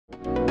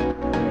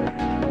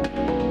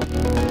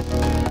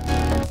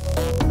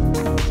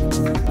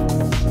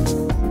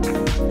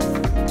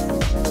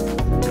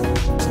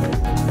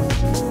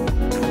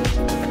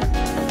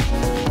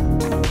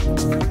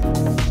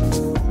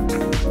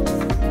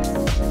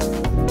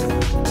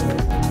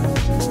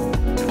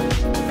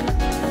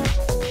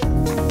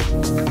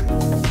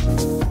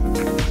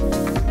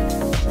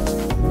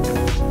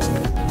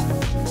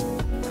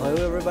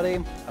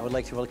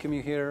like to welcome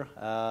you here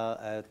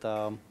at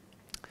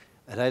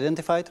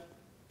Identified.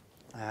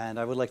 And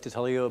I would like to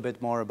tell you a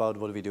bit more about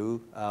what we do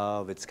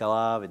with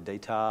Scala, with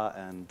data,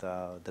 and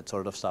that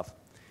sort of stuff.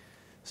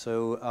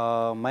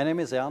 So my name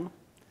is Jan.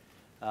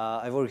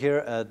 I work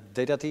here at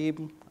Data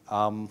Team,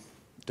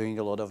 doing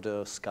a lot of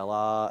the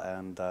Scala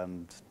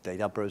and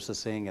data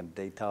processing and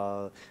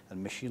data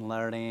and machine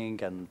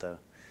learning and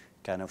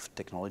kind of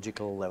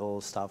technological level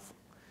stuff.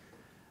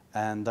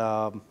 And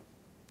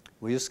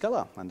we use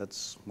Scala, and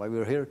that's why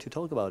we're here to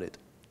talk about it.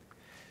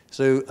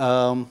 So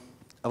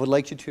I would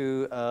like you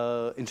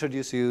to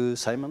introduce you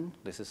Simon.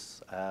 This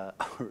is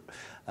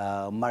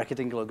our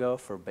marketing logo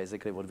for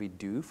basically what we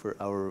do for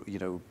our,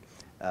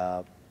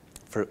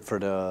 for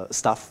the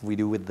stuff we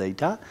do with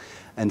data.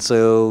 And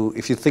so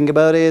if you think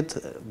about it,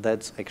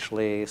 that's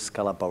actually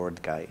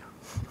Scala-powered guy.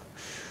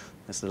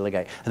 That's the little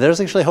guy. And there's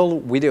actually a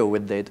whole video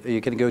with it. You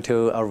can go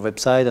to our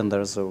website, and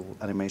there's an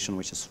animation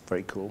which is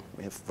very cool.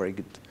 We have very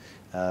good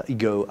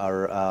Ego,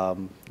 our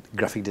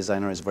graphic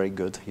designer, is very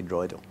good. He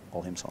drew it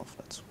all himself.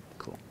 That's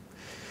cool.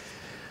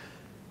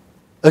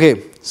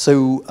 Okay,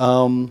 so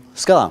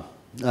Scala.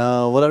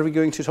 What are we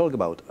going to talk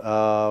about?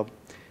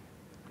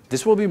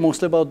 This will be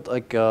mostly about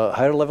like a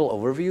higher level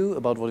overview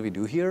about what we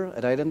do here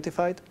at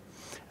Identified.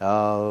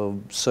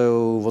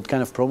 So what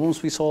kind of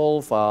problems we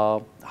solve,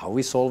 how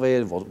we solve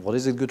it, what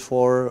is it good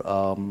for,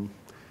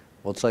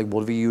 what's like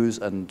what we use,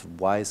 and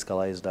why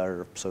Scala is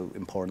there so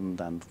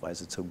important, and why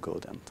is it so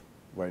good, and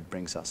where it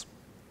brings us.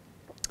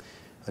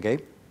 Okay.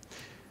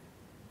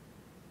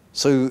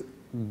 So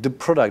the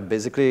product,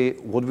 basically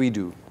what we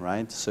do,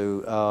 right?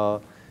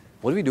 So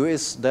what we do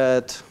is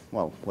that,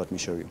 well, let me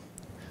show you.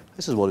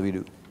 This is what we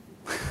do.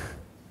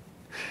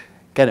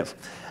 Kind of.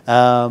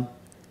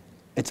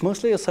 It's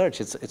mostly a search.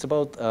 It's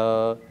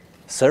about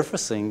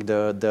surfacing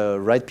the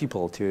right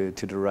people to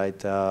the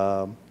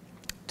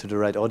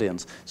right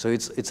audience. So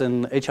it's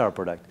an HR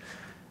product.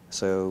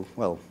 So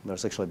well,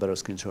 there's actually a better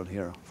screenshot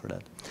here for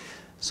that.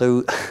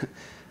 So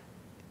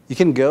you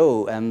can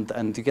go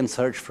and you can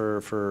search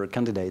for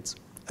candidates.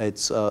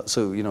 It's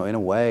so in a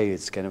way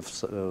it's kind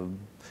of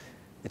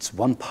it's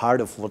one part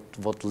of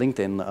what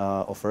LinkedIn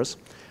offers.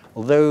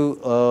 Although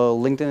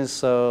LinkedIn is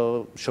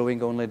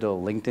showing only the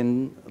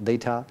LinkedIn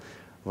data,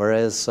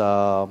 whereas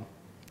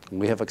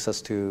we have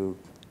access to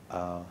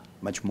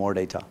much more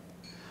data.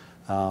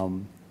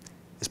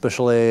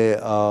 Especially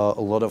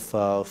a lot of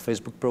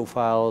Facebook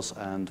profiles,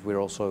 and we're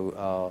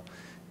also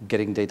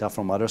getting data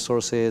from other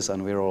sources,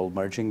 and we're all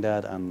merging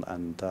that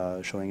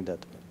and showing that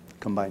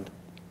combined.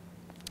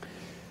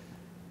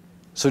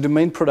 So the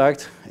main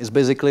product is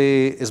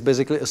basically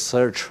a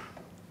search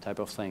type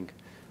of thing.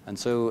 And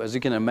so as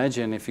you can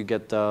imagine, if you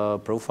get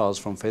profiles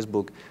from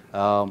Facebook,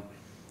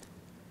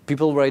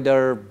 people write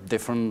their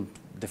different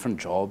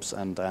jobs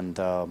and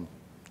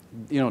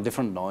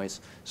different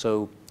noise.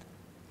 So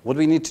what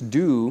we need to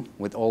do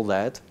with all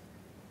that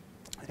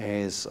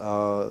is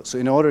so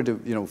in order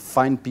to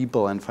find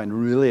people and find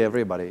really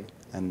everybody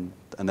and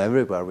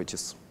everywhere, which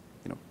is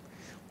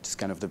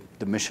kind of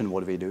the mission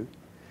what we do.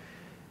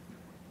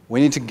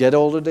 We need to get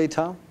all the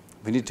data.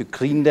 We need to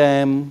clean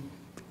them.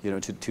 To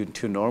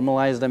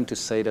normalize them, to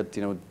say that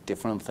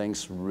different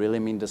things really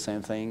mean the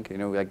same thing.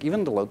 Like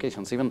even the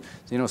locations. Even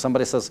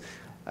somebody says,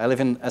 I live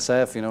in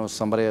SF.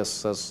 Somebody else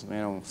says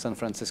San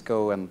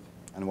Francisco and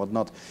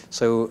whatnot.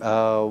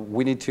 So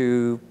we need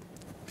to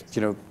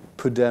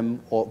put them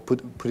or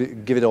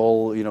give it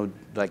all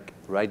like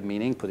right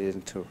meaning, put it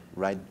into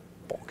right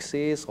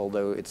boxes.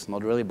 Although it's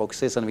not really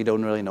boxes, and we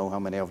don't really know how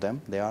many of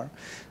them they are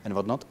and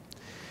whatnot.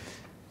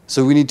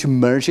 So we need to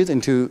merge it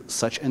into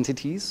such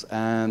entities,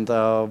 and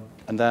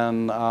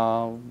then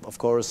of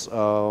course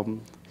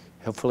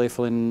hopefully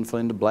fill in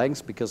the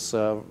blanks, because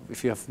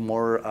if you have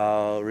more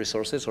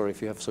resources, or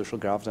if you have social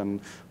graph, then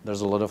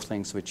there's a lot of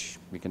things which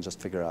we can just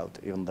figure out,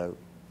 even though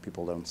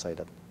people don't say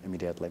that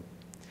immediately.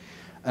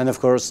 And of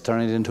course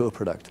turn it into a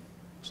product.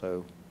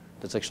 So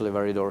that's actually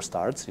where it all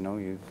starts.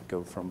 You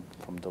go from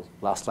the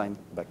last line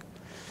back.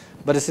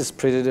 But this is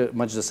pretty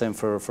much the same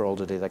for all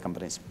the data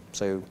companies.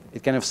 So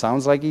it kind of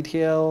sounds like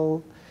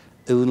ETL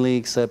only,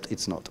 except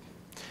it's not.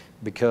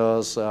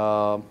 Because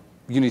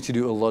you need to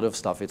do a lot of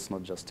stuff. It's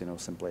not just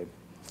simply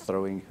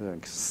throwing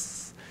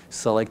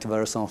select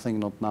where something,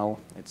 not null.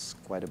 It's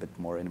quite a bit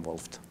more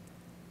involved.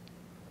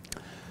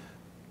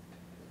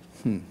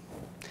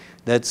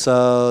 That's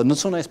not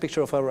so nice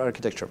picture of our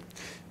architecture.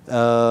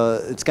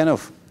 It's kind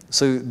of,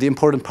 so the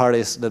important part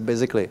is that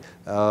basically,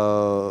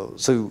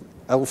 so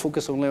I will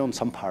focus only on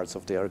some parts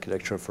of the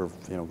architecture for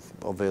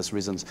obvious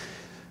reasons.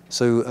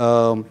 So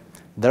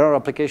there are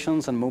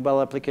applications and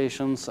mobile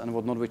applications and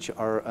whatnot, which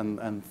are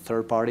and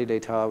third-party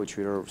data, which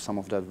some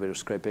of that we're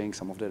scraping,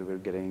 some of that we're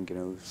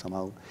getting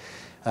somehow.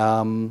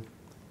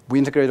 We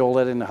integrate all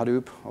that in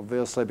Hadoop,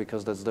 obviously,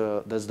 because that's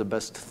the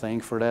best thing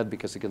for that,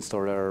 because you can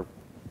store there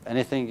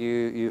anything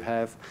you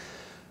have,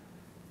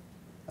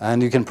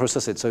 and you can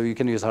process it. So you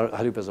can use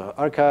Hadoop as an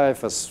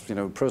archive, as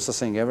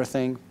processing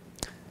everything.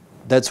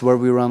 That's where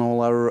we run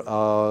all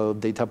our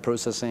data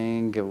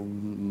processing,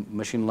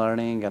 machine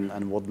learning,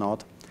 and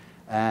whatnot.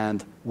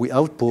 And we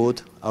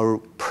output, our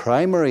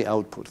primary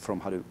output from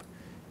Hadoop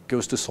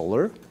goes to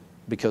Solr,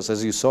 because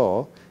as you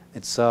saw,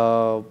 it's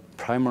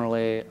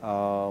primarily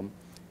a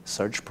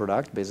search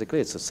product, basically.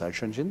 It's a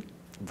search engine,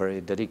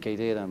 very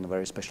dedicated and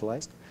very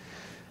specialized.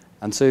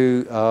 And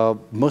so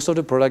most of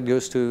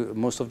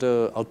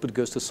the output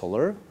goes to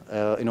Solr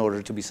in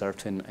order to be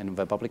served in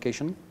web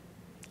application.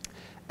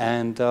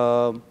 And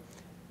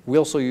we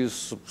also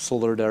use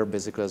Solr there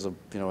basically as a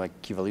like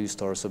key value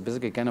store. So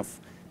basically kind of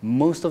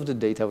most of the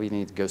data we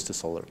need goes to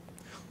Solr.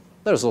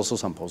 There's also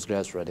some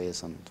Postgres,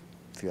 Redis, and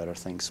a few other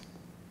things.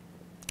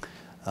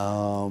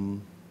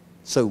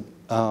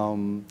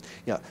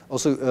 Yeah,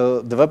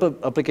 also the web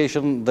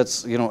application,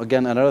 that's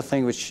again another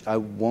thing which I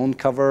won't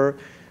cover.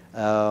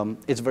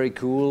 It's very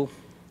cool.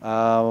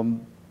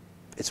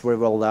 It's very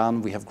well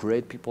done. We have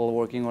great people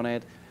working on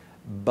it,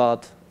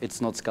 but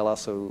it's not Scala,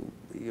 so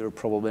you're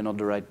probably not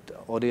the right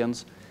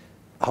audience.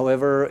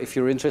 However, if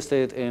you're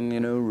interested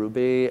in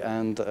Ruby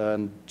and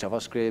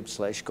JavaScript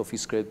 /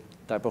 CoffeeScript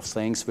type of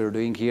things we're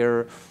doing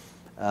here,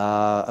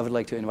 I would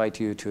like to invite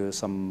you to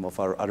some of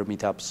our other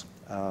meetups,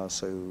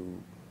 so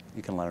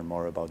you can learn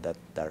more about that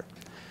there.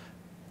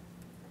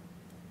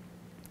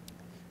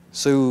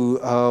 So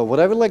what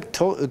I would like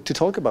to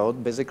talk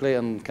about, basically,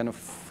 and kind of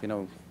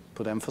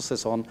put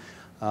emphasis on,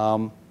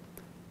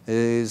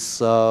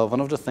 is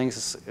one of the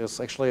things is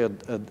actually a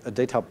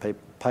data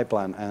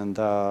pipeline, and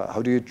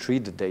how do you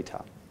treat the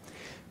data?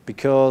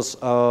 Because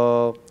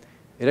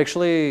it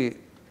actually,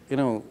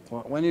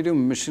 when you do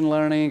machine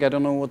learning, I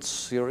don't know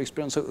what's your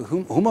experience. So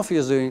whom of you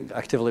is doing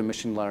actively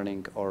machine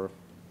learning or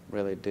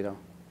really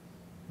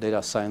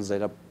data science,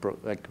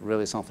 like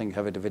really something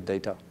heavy with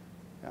data?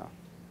 Yeah.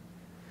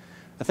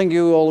 I think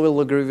you all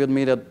will agree with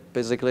me that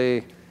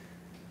basically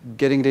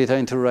getting data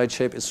into the right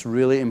shape is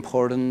really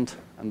important,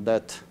 and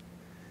that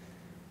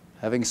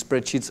having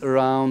spreadsheets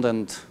around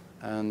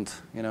and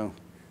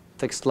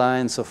text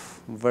lines of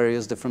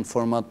various different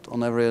format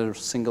on every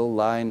single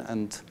line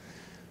and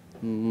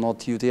not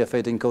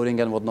UTF-8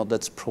 encoding and whatnot,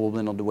 that's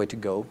probably not the way to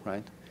go,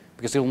 right?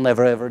 Because you'll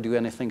never ever do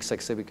anything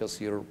sexy because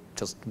you're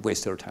just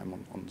waste your time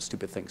on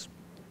stupid things.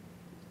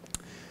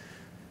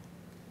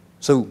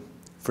 So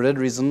for that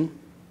reason,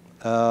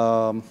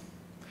 I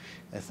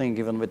think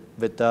even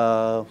with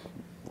our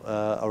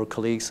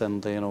colleagues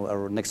and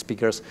our next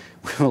speakers,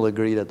 we will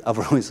agree that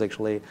Avro is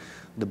actually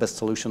the best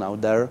solution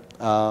out there.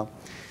 And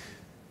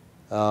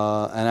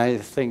I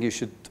think you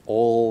should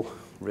all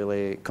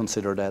really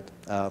consider that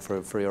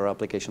for your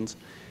applications,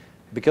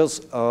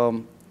 because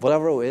what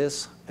Avro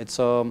is, it's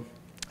a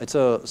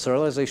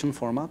serialization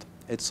format.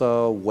 It's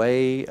a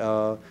way.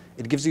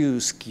 It gives you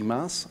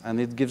schemas, and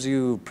it gives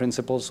you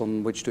principles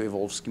on which to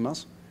evolve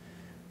schemas,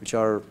 which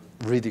are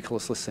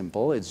ridiculously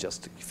simple. It's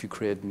just if you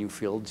create a new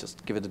field,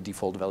 just give it a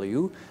default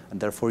value, and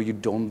therefore you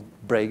don't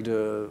break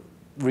the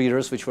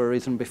readers which were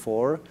written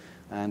before,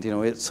 and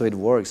so it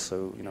works.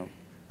 So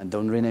and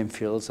don't rename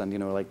fields, and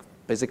like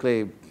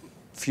basically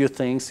few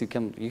things you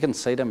can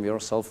say them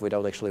yourself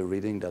without actually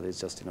reading that. It's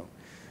just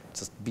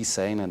just be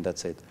sane, and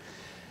that's it.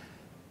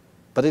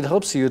 But it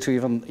helps you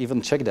to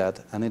even check that,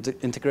 and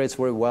it integrates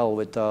very well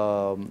with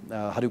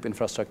Hadoop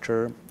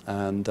infrastructure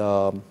and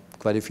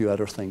quite a few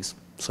other things.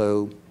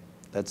 So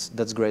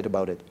that's great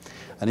about it.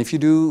 And if you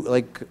do,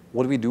 like,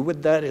 what we do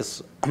with that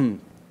is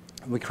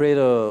we create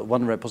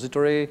one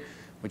repository,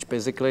 which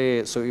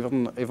basically, so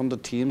even the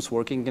teams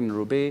working in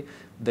Ruby,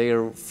 they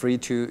are free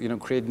to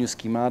create new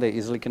schema. They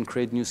easily can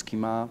create new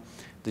schema.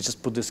 They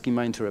just put the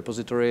schema into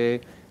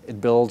repository.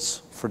 It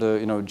builds for the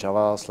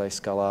Java /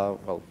 Scala.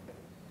 Well,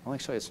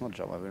 actually, it's not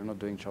Java. We're not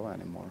doing Java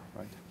anymore,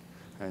 right?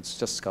 It's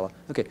just Scala.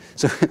 Okay,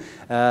 so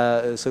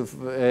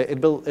it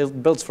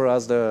builds for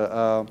us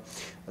the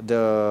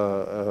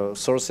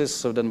sources.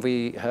 So then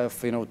we have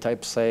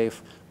type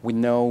safe. We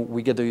know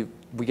we get a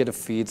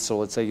feed. So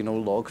let's say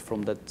log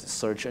from that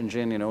search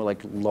engine.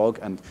 Like log,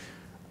 and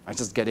I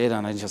just get it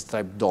and I just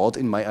type dot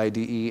in my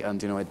IDE,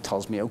 and it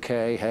tells me,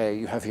 okay, hey,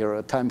 you have here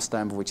a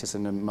timestamp which is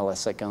in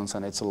milliseconds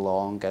and it's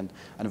long and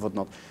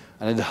whatnot.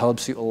 And it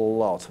helps you a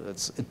lot.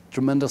 It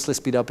tremendously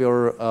speed up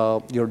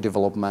your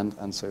development,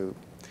 and so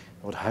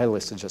I would highly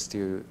suggest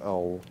you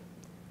all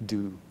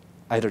do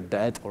either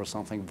that or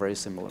something very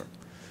similar.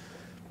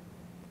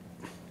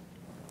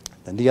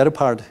 Then the other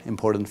part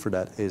important for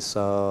that is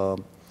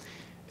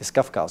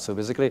Kafka. So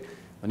basically,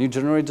 when you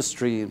generate the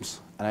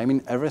streams, and I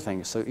mean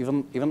everything. So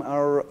even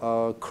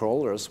our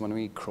crawlers, when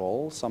we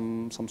crawl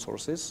some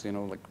sources,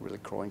 like really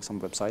crawling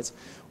some websites,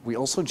 we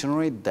also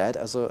generate that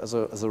as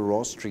a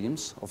raw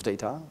streams of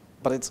data.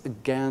 But it's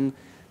again,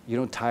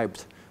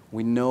 typed.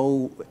 We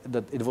know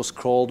that it was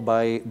crawled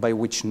by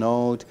which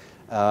node,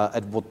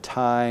 at what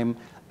time,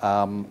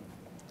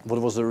 what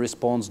was the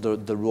response,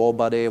 the raw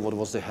body, what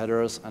was the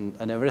headers,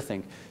 and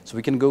everything. So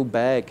we can go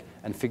back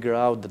and figure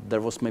out that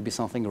there was maybe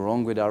something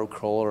wrong with our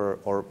crawler,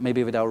 or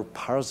maybe with our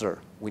parser.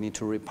 We need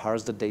to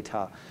reparse the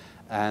data,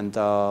 and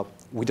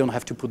we don't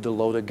have to put the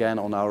load again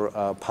on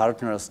our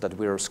partners that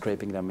we are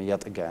scraping them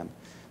yet again.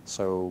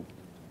 So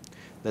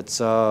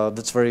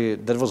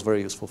that was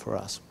very useful for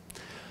us.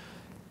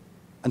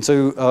 And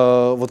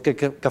so what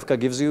Kafka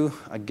gives you,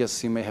 I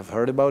guess you may have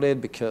heard about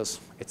it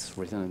because it's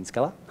written in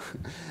Scala.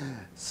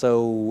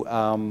 So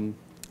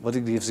what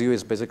it gives you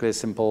is basically a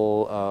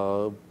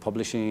simple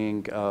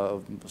publishing,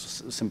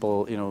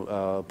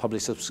 simple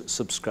publish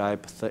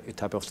subscribe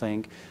type of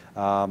thing.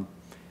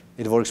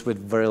 It works with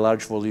very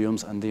large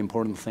volumes, and the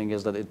important thing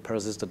is that it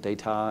parses the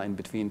data in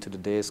between to the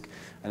disk,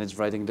 and it's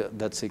writing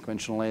that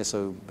sequentially.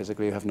 So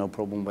basically, you have no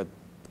problem with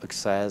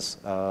access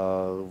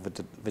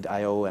with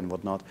I/O and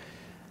whatnot.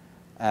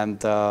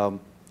 And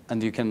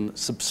you can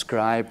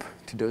subscribe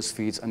to those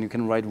feeds, and you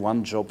can write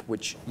one job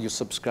which you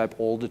subscribe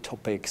all the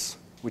topics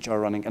which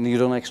are running. And you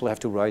don't actually have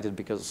to write it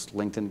because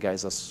LinkedIn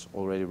guys has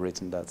already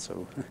written that,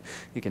 so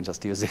you can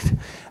just use it.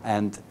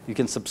 And you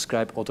can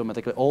subscribe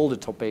automatically all the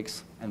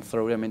topics and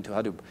throw them into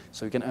Hadoop.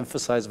 So you can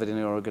emphasize within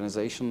your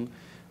organization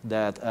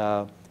that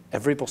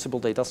every possible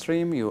data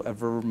stream you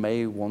ever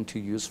may want to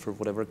use for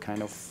whatever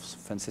kind of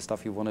fancy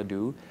stuff you want to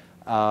do,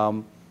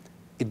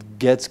 it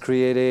gets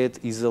created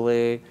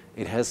easily,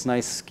 it has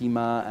nice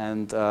schema,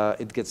 and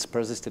it gets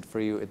persisted for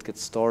you, it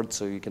gets stored,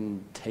 so you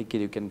can take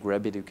it, you can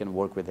grab it, you can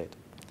work with it.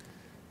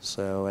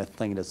 So I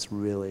think that's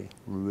really,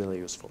 really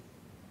useful.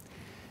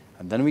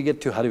 And then we get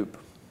to Hadoop,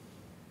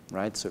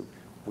 right? So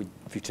we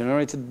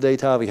generated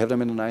data, we have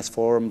them in a nice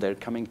form, they're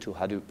coming to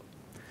Hadoop.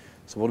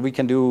 So what we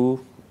can do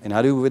in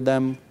Hadoop with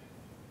them,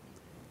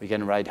 we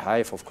can write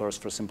Hive, of course,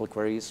 for simple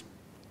queries.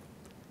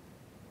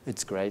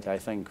 It's great, I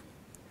think.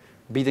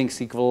 Beating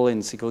SQL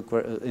in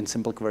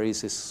simple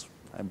queries is,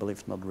 I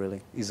believe, not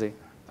really easy.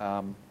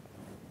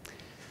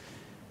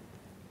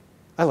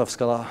 I love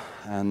Scala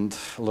and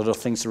a lot of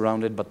things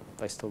around it, but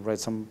I still write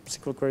some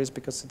SQL queries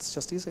because it's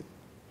just easy.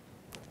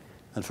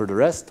 And for the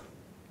rest,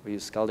 we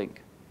use scalding.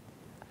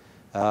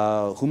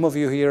 Whom of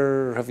you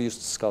here have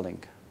used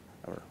scalding?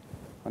 Or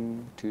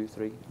 1, 2,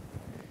 3?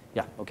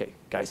 Yeah, okay,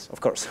 guys, of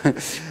course.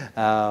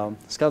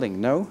 Scalding,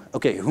 no?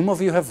 Okay, whom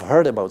of you have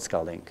heard about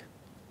scalding?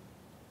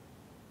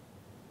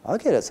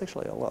 Okay, that's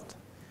actually a lot.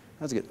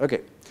 That's good.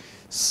 Okay,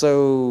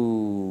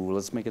 so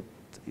let's make it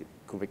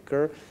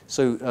quicker.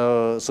 So,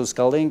 so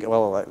scalding.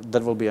 Well,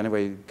 that will be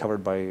anyway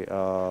covered by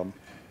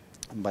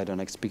the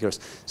next speakers.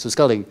 So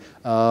scalding.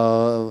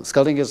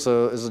 Scalding is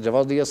a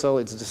Java DSL.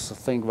 It's just a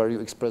thing where you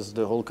express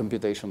the whole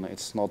computation.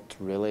 It's not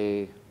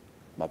really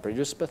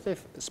MapReduce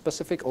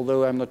specific,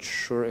 although I'm not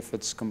sure if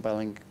it's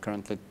compiling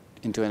currently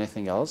into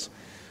anything else.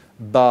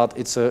 But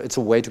it's a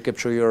way to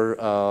capture your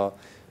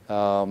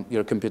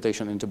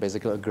computation into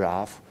basically a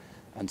graph,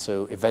 and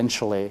so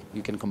eventually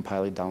you can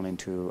compile it down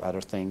into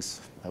other things.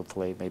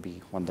 Hopefully,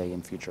 maybe one day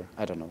in future.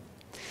 I don't know.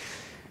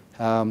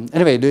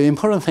 Anyway, the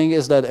important thing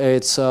is that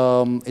it's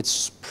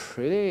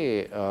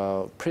pretty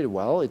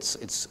well.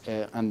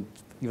 And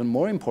even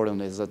more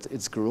important is that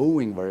it's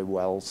growing very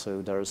well.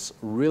 So there's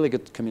really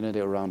good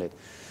community around it.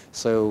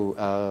 So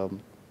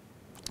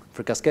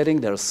for cascading,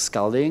 there's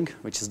scalding,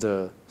 which is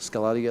the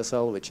Scala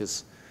DSL, which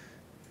is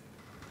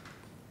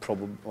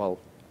probably, well,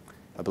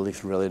 I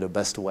believe really the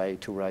best way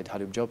to write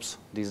Hadoop jobs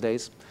these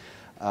days.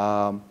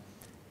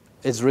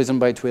 It's written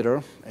by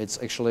Twitter. It's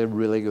actually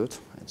really good.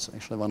 It's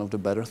actually one of the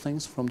better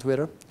things from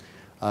Twitter.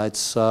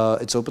 It's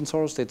open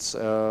sourced. It's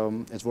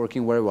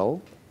working very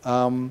well.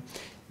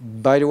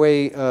 By the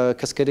way,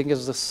 cascading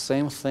is the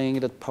same thing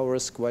that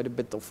powers quite a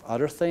bit of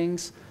other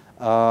things.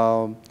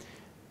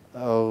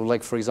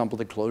 Like for example,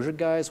 the Clojure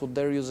guys, what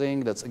they're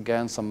using. That's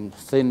again some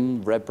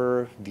thin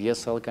wrapper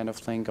DSL kind of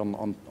thing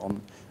on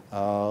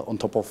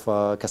top of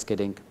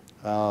cascading.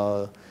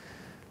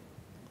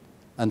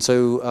 And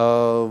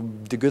so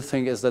the good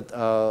thing is that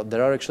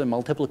there are actually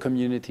multiple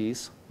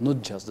communities,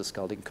 not just the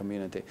scalding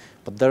community,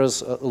 but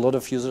there's a lot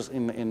of users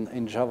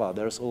in Java.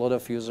 There's a lot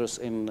of users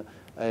in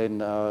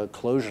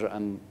Clojure,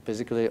 and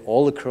basically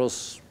all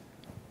across,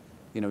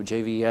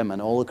 JVM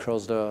and all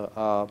across the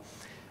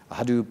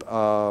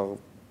Hadoop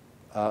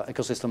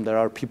ecosystem, there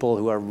are people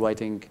who are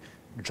writing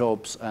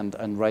jobs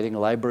and writing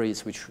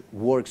libraries which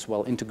works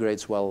well,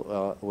 integrates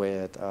well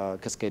with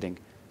cascading.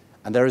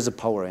 And there is a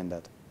power in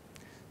that.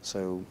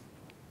 So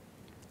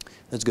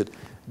that's good.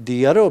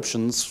 The other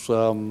options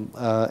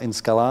in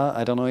Scala,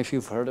 I don't know if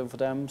you've heard of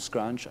them,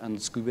 Scrunch and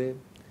Scooby.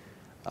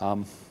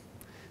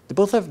 They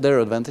both have their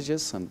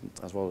advantages and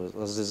as well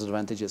as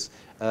disadvantages.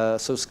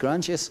 So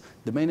Scrunch is,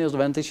 the main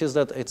advantage is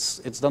that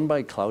it's done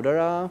by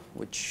Cloudera,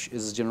 which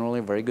is generally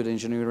very good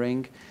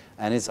engineering,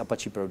 and it's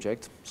Apache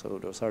project. So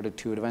those are the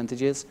two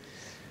advantages.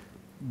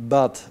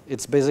 But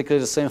it's basically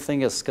the same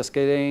thing as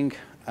cascading,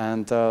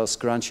 and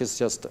Scrunch is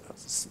just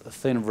a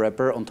thin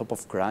wrapper on top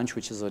of Crunch,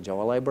 which is a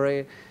Java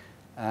library.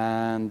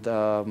 And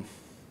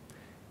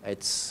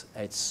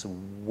it's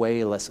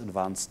way less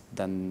advanced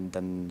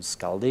than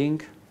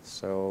scalding.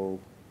 So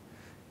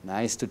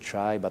nice to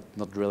try, but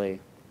not really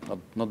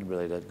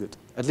that good.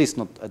 At least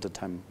not at the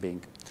time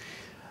being.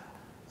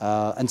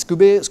 And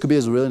Scooby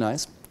is really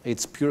nice.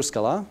 It's pure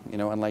Scala,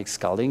 unlike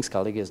scalding.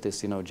 Scalding is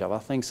this, Java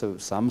thing. So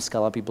some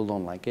Scala people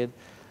don't like it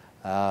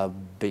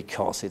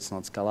because it's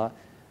not Scala.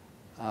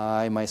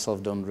 I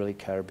myself don't really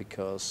care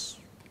because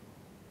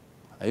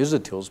I use the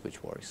tools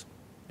which works,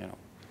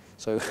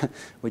 So,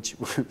 which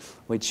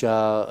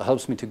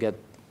helps me to get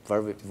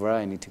where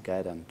I need to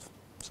get, and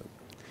so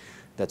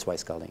that's why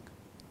scaling.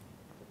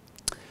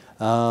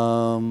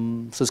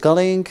 So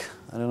scaling,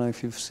 I don't know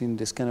if you've seen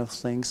this kind of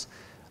things.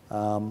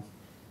 I'll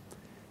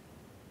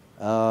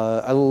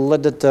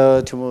let that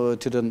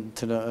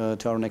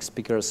to our next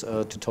speakers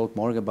to talk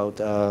more about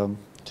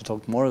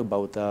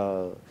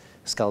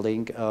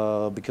scalding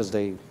because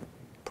they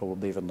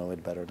probably even know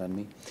it better than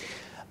me.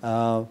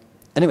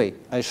 Anyway,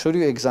 I showed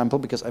you an example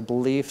because I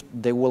believe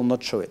they will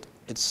not show it.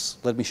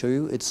 Let me show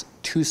you. It's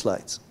 2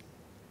 slides,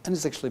 and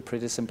it's actually a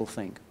pretty simple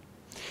thing.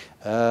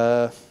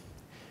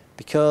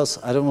 Because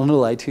I don't want to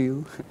lie to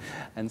you,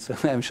 and so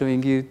I'm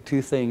showing you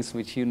 2 things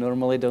which you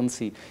normally don't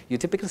see. You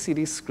typically see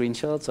these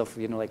screenshots of,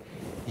 like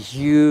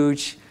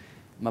huge,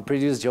 my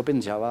previous job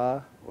in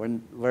Java,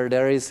 where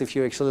there is, if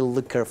you actually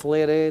look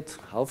carefully at it,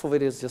 half of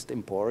it is just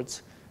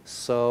imports.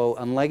 So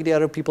unlike the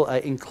other people, I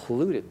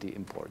included the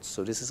imports.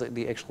 So this is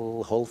the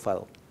actual whole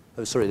file.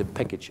 Oh, sorry, the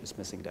package is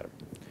missing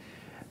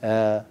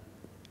there.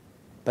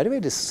 By the way,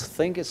 this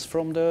thing is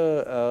from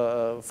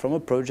a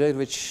project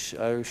which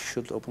I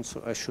should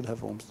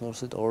have open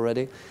sourced it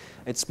already.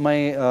 It's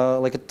my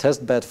like a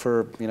test bed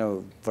for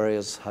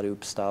various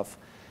Hadoop stuff,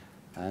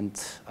 and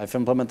I've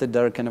implemented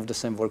there kind of the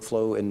same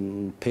workflow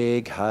in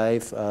Pig,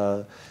 Hive,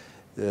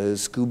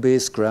 Scooby,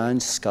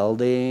 Scrunch,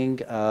 Scalding,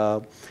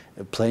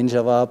 plain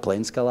Java,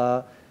 plain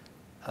Scala,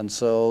 and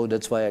so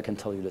that's why I can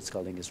tell you that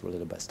Scalding is really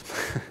the best.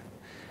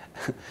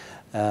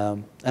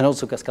 And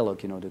also Cascalog,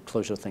 the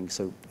closure thing.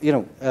 So,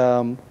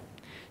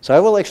 so I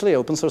will actually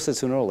open source it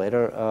sooner or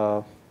later,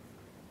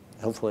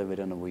 hopefully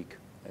within a week.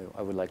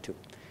 I would like to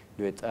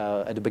do it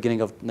at the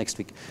beginning of next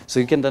week. So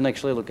you can then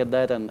actually look at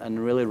that and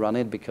really run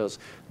it, because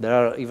there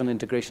are even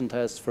integration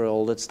tests for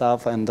all that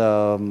stuff, and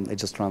it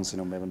just runs,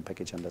 Maven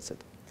package, and that's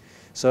it.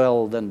 So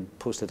I'll then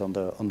post it on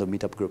the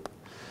meetup group.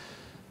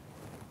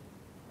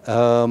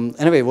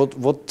 Anyway,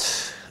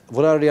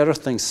 what are the other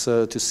things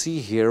to see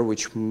here,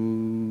 which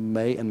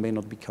may and may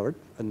not be covered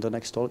in the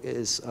next talk,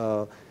 is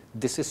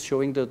this is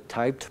showing the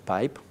typed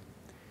pipe,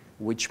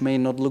 which may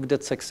not look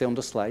that sexy on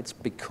the slides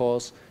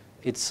because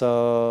it's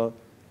a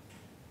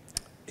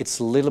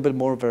little bit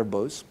more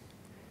verbose,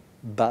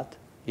 but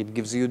it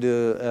gives you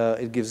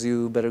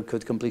better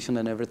code completion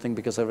and everything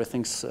because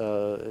everything's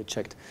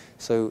checked.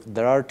 So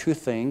there are 2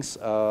 things: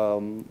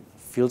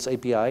 fields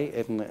API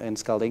in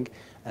Scalding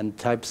and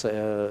typed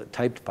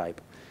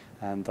pipe.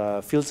 And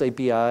fields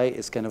API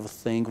is kind of a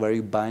thing where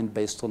you bind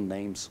based on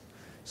names.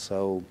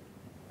 So,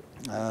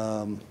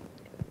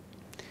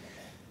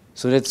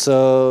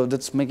 so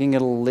that's making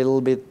it a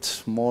little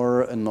bit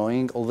more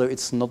annoying. Although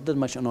it's not that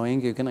much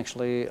annoying, you can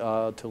actually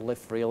to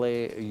live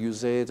really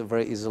use it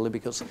very easily,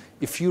 because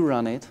if you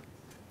run it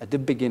at the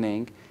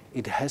beginning,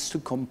 it has to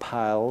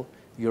compile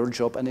your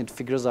job, and it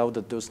figures out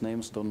that those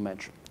names don't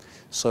match.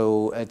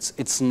 So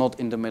it's not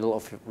in the middle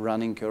of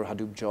running your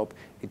Hadoop job.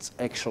 It's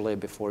actually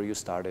before you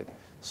start it.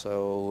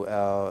 So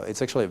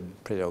it's actually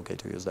pretty okay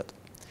to use that.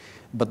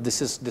 But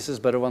this is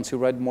better once you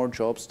write more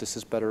jobs. This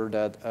is better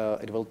that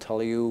it will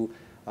tell you.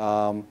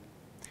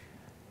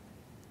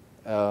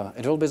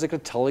 It will basically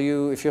tell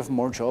you if you have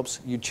more jobs,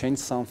 you change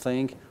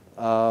something,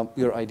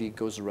 your ID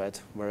goes red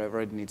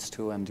wherever it needs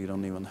to, and you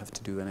don't even have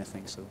to do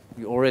anything. So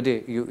you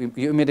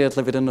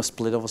immediately, within a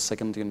split of a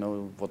second, you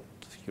know what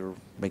you're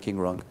making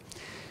wrong.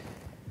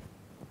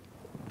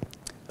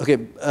 Okay,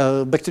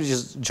 back to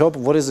this job.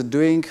 What is it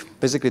doing?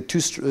 Basically, two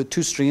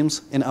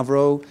streams in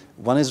Avro.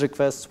 One is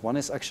requests, one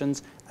is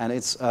actions, and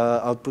it's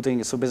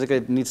outputting. So basically,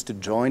 it needs to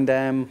join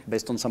them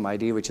based on some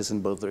ID, which is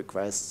in both the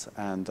requests,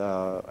 and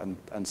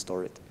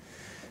store it.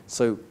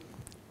 So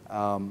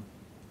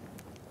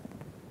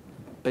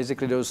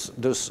basically,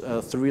 those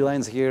 3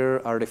 lines here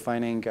are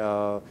defining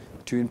 2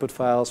 input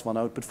files, 1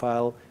 output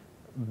file.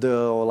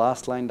 The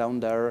last line down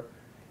there,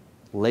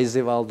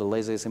 lazy val. The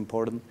lazy is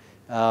important.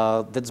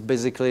 That's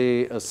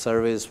basically a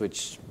service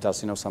which does,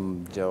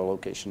 some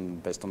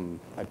geolocation based on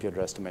IP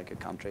address to make a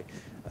country,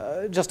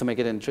 just to make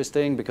it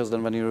interesting. Because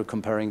then, when you're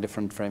comparing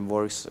different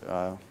frameworks,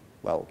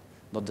 well,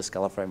 not the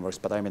Scala frameworks,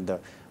 but I mean the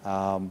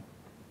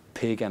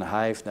Pig and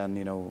Hive, then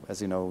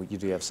as you know,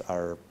 UDFs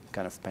are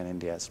kind of pain in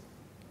the ass.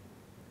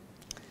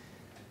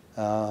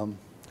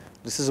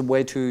 This is a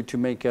way to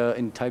make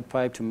in type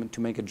pipe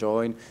to make a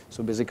join.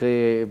 So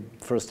basically,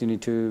 first you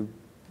need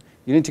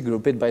to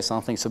group it by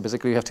something. So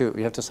basically, you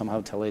have to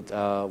somehow tell it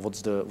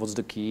what's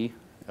the key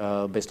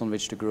based on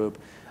which to group,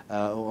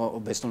 or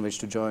based on which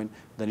to join.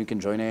 Then you can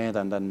join it,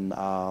 and then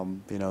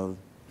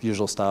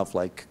usual stuff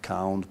like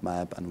count,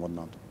 map, and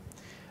whatnot.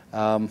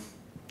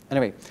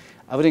 Anyway,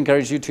 I would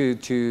encourage you to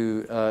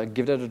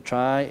give that a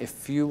try.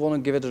 If you want to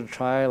give it a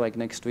try, like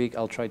next week,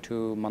 I'll try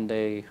to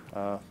Monday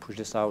push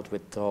this out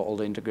with all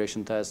the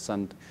integration tests,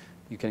 and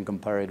you can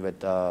compare it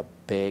with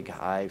Pig,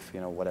 Hive,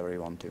 whatever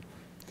you want to.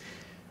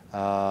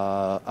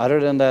 Other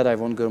than that, I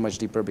won't go much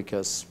deeper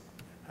because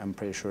I'm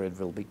pretty sure it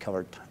will be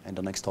covered in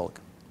the next talk.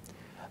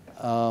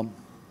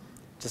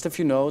 Just a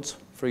few notes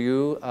for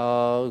you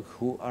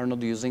who are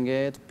not using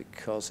it,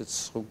 because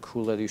it's so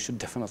cool that you should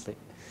definitely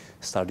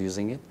start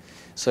using it.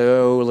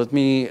 So let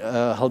me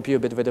help you a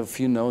bit with a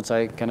few notes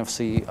I kind of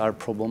see are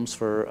problems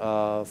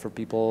for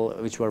people,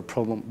 which were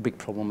big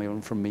problem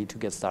even for me to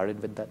get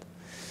started with that.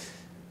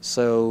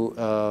 So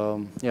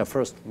yeah,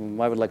 first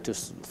I would like to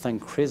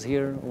thank Chris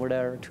here over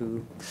there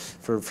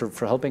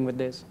for helping with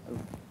this.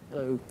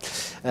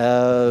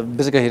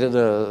 Basically, he did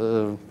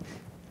a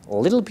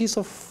little piece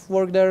of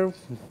work there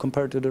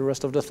compared to the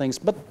rest of the things,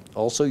 but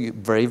also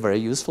very, very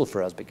useful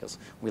for us because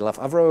we love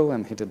Avro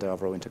and he did the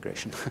Avro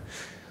integration.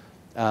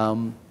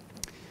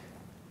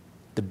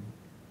 The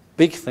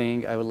big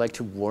thing I would like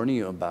to warn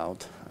you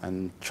about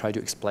and try to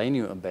explain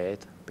you a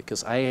bit,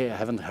 because I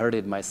haven't heard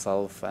it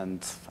myself,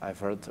 and I've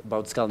heard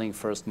about scaling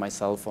first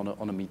myself on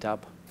a meetup,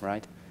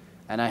 right?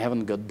 And I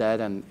haven't got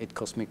that, and it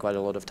cost me quite a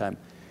lot of time,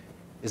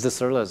 is the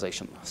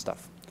serialization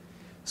stuff.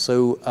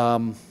 So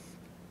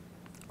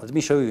let me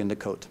show you in the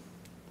code.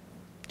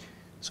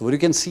 So what you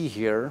can see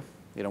here,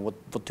 you know,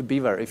 what to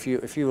beware. If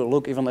you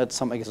look even at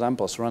some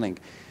examples running,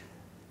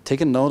 take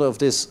a note of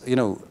this, you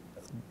know,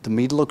 the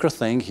meat locker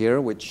thing here,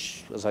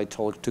 which, as I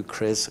told to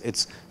Chris,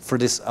 it's for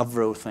this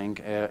Avro thing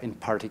in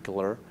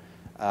particular.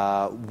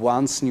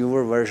 Once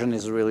newer version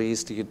is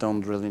released, you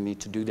don't really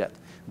need to do that.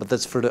 But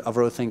that's for the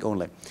Avro thing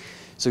only.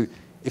 So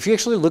if you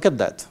actually look at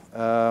that,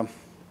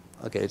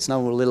 okay, it's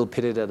now a little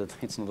pity that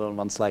it's not on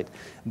one slide.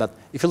 But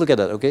if you look at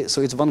that, okay,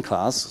 so it's one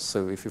class.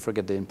 So if you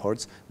forget the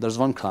imports, there's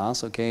one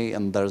class, okay,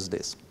 and there's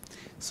this.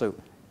 So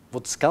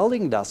what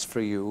scalding does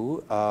for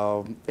you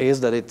is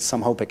that it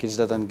somehow packages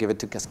that and give it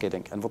to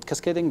cascading. And what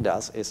cascading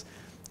does is,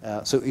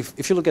 so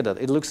if you look at that,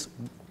 it looks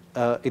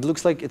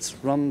like it's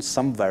run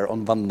somewhere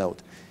on one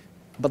node.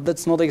 But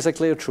that's not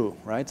exactly true,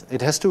 right?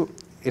 It has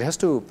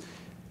to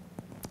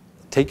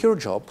take your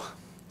job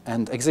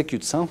and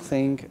execute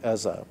something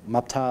as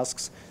map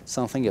tasks,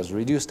 something as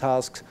reduced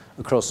tasks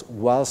across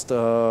vast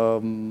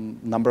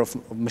number of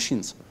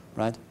machines,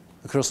 right?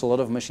 Across a lot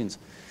of machines.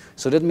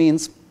 So that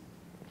means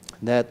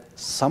that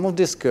some of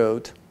this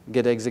code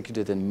get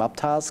executed in map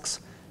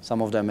tasks,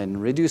 some of them in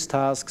reduced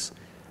tasks,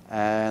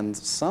 and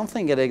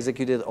something get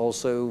executed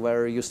also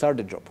where you start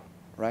the job,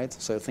 right?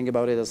 So think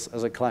about it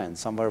as a client,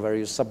 somewhere where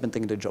you're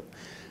submitting the job.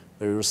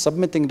 Where you're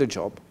submitting the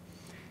job,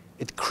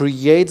 it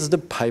creates the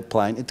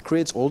pipeline, it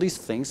creates all these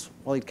things,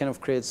 well, it kind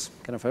of creates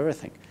kind of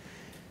everything.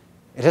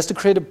 It has to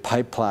create a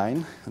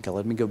pipeline. Okay,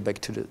 let me go back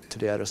to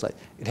the other slide.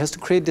 It has to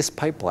create this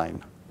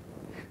pipeline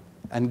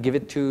and give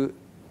it to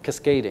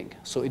cascading,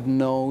 so it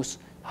knows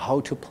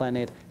how to plan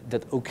it,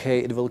 that okay,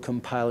 it will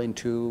compile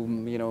into,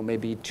 you know,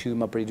 maybe 2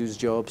 map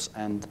reduced jobs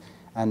and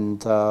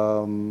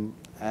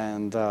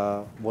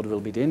what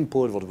will be the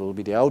input, what will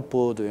be the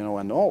output, you know,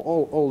 and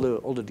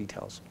all the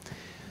details.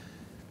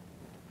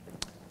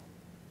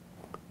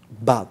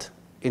 But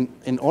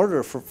in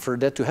order for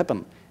that to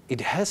happen,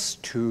 it has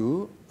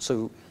to,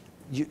 so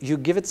you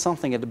give it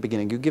something at the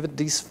beginning, you give it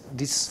these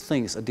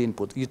things at the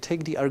input, you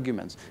take the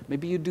arguments,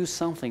 maybe you do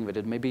something with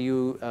it, maybe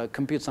you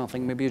compute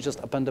something, maybe you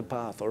just append the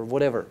path or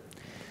whatever.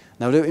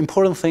 Now the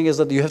important thing is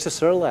that you have to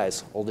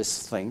serialize all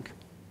this thing.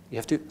 You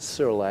have to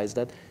serialize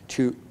that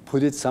to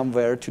put it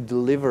somewhere to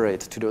deliver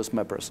it to those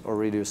mappers or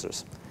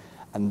reducers.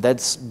 And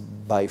that's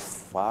by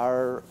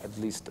far, at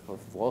least it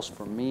was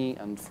for me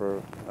and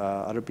for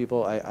other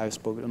people I've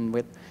spoken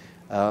with,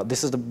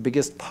 this is the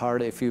biggest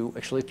part. If you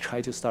actually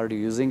try to start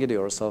using it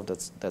yourself,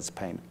 that's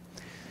pain.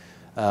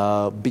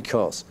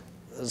 Because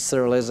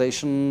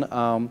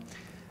serialization,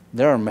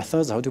 there are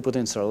methods how to put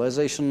in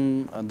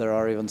serialization, and there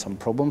are even some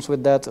problems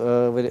with that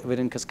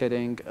within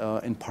cascading.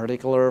 In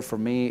particular, for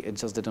me, it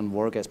just didn't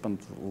work. I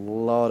spent a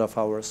lot of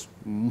hours,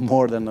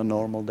 more than a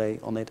normal day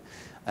on it,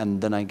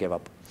 and then I gave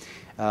up.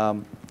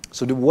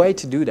 So the way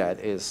to do that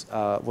is,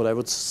 what I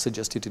would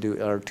suggest you to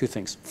do are 2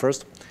 things.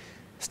 First,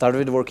 start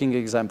with a working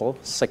example.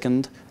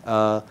 Second,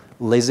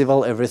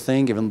 lazy-val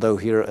everything, even though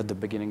here at the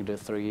beginning of the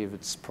 3,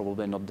 it's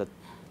probably not that,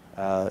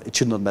 it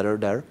should not matter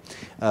there.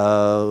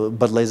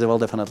 But lazy-val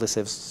definitely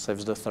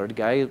saves the third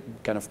guy,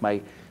 kind of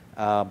my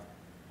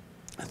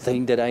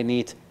thing that I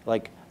need,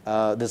 like,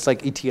 that's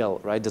like ETL,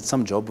 right? That's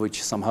some job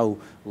which somehow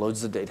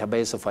loads the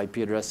database of IP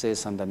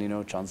addresses and then, you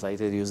know, translate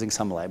it using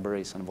some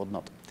libraries and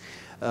whatnot.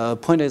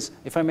 Point is,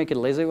 if I make it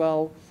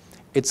lazy-val,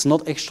 it's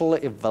not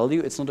actually a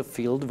value, it's not a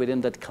field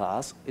within that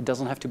class. It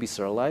doesn't have to be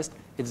serialized,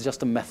 it's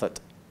just a method.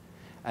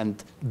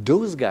 And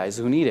those guys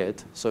who need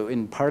it, so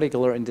in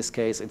particular in this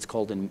case, it's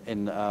called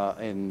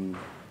in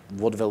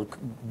what will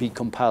be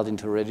compiled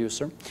into a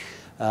reducer,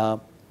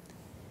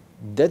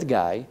 that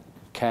guy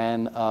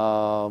can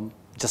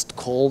just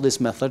call this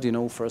method, you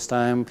know, first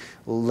time,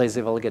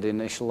 lazy-val get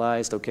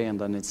initialized, okay, and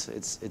then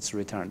it's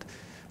returned.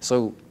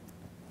 So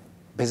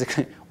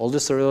basically, all the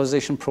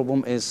serialization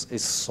problem is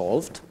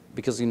solved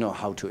because you know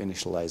how to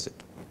initialize it.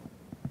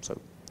 So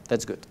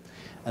that's good.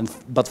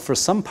 But for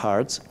some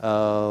parts,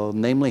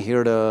 namely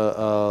here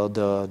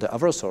the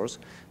Avro source,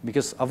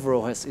 because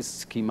Avro has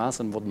its schemas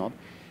and whatnot,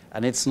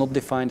 and it's not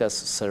defined as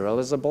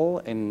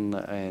serializable in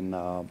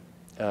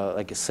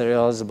like a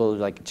serializable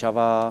like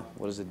Java,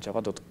 what is it,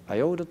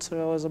 java.io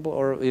serializable,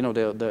 or you know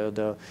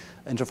the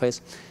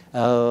interface,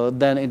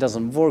 then it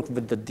doesn't work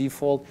with the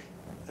default.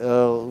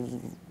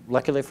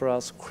 luckily for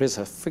us, Chris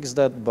has fixed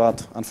that,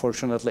 but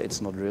unfortunately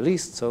it's not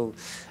released, so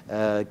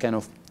kind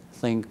of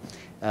thing.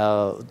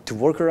 To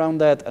work around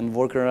that and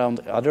work around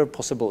other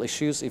possible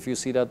issues, if you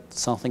see that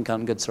something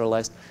can't get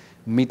serialized,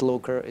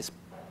 meatlocker is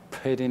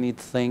pretty neat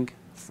thing,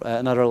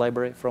 another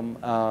library from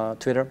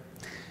Twitter.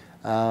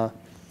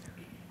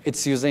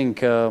 It's using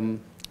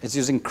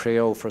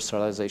Creo for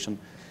serialization.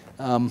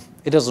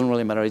 It doesn't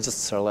really matter, it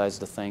just serializes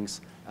the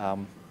things.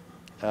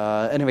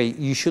 Anyway,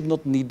 you should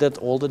not need that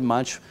all that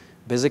much.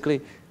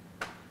 Basically,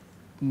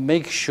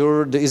 make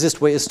sure the easiest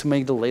way is to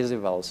make the lazy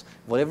vals.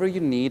 Whatever you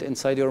need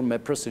inside your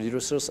map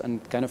procedures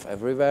and kind of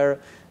everywhere,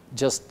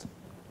 just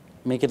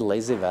make it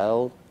lazy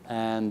val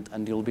and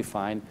you'll be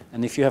fine.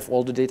 And if you have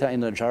all the data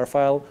in a jar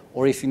file,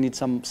 or if you need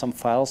some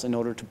files in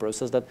order to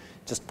process that,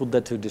 just put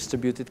that to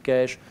distributed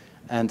cache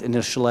and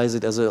initialize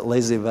it as a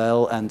lazy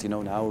val and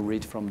now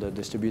read from the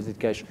distributed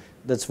cache.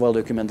 That's well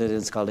documented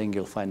in Scalding,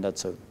 you'll find that,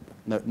 so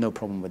no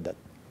problem with that.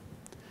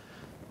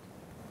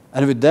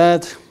 And with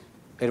that,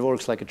 it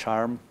works like a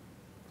charm.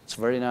 It's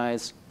very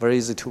nice, very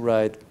easy to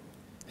write,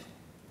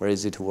 very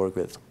easy to work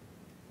with.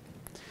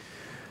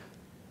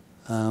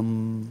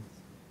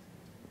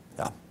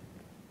 Yeah.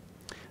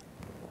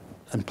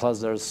 And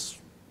plus, there's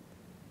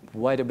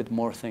quite a bit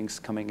more things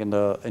coming in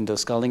the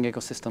Scalding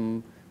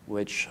ecosystem,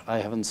 which I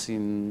haven't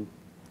seen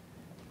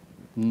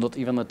not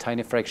even a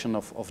tiny fraction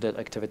of that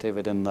activity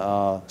within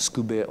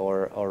Scooby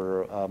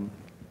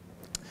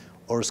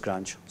or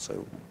Scrunch.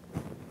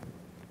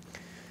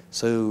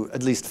 So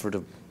at least for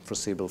the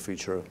foreseeable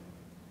future,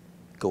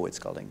 go with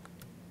Scalding.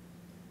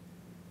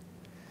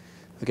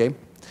 Okay.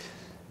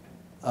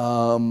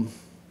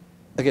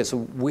 Okay, so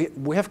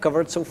we have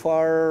covered so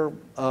far,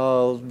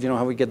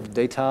 how we get the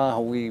data,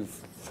 how we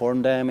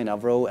form them in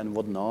Avro and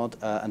whatnot,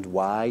 and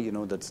why.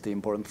 That's the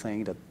important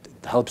thing that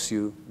helps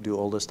you do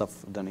all the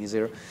stuff then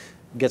easier.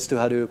 Gets to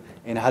Hadoop.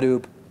 In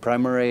Hadoop,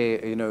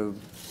 primary,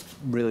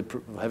 really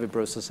heavy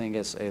processing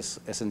is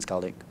in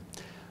Scalding.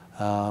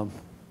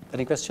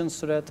 Any questions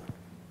to that?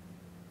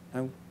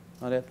 No,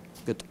 not yet.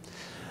 Good.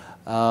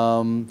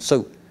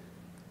 So,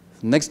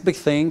 next big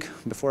thing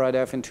before I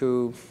dive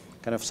into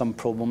kind of some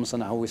problems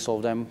and how we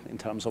solve them in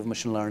terms of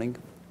machine learning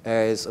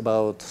is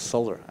about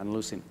Solr and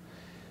Lucene.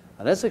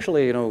 And that's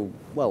actually,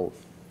 well,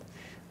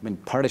 I mean,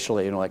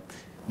 partially, like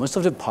most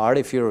of the part,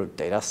 if you're a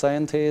data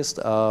scientist,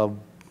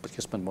 but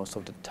you spend most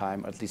of the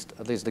time, at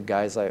least the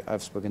guys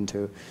I've spoken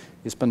to,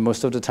 you spend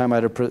most of the time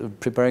either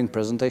preparing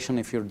presentation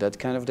if you're that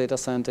kind of data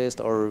scientist,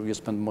 or you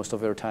spend most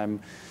of your time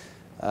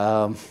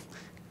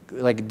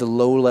like the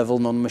low-level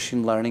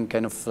non-machine learning,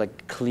 kind of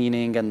like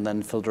cleaning and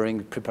then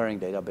filtering, preparing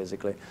data,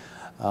 basically.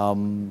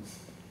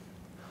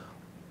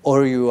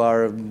 Or you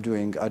are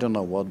doing, I don't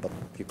know what, but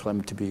you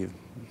claim to be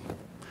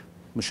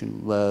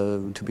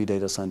to be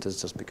data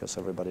scientist just because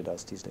everybody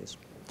does these days.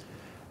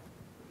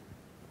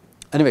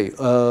 Anyway,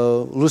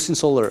 Lucene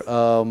Solr /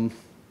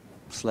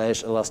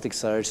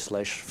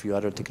 Elasticsearch / few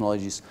other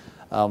technologies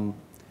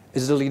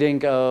is the leading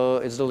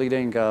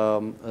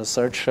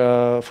search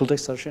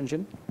full-text search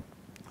engine,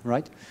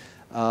 right?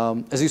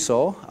 As you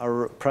saw,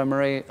 our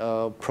primary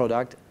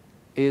product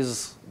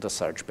is the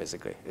search,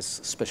 basically.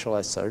 It's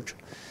specialized search.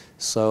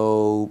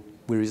 So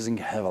we're using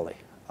heavily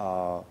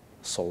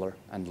Solr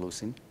and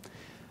Lucene.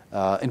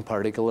 In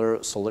particular,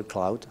 Solr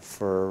Cloud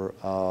for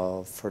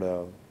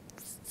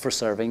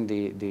serving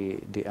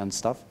the end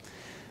stuff.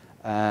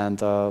 And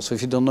so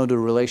if you don't know the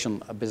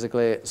relation,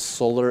 basically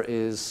Solr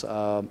is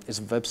a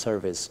web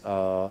service,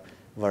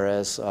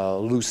 whereas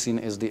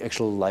Lucene is the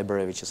actual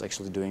library which is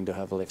actually doing the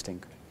heavy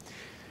lifting.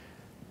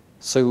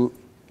 So,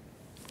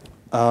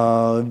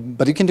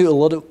 but you can do a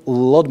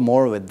lot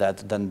more with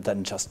that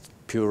than just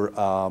pure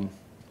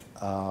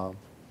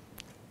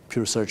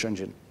search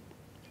engine.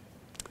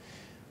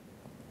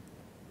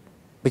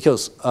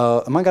 Because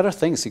among other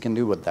things you can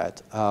do with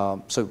that.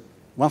 So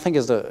one thing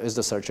is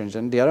the search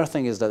engine. The other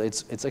thing is that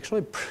it's actually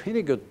a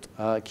pretty good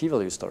key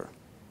value store.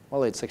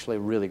 Well, it's actually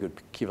a really good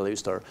key value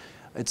store.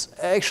 It's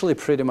actually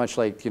pretty much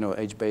like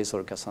HBase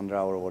or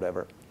Cassandra or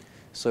whatever.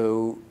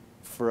 So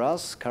for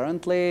us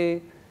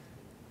currently,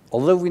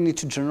 although we need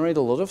to generate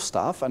a lot of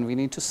stuff and we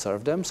need to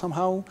serve them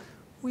somehow,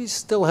 we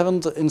still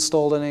haven't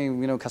installed any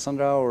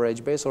Cassandra or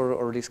HBase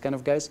or these kind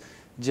of guys,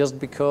 just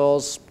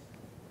because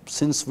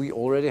since we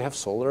already have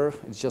Solr,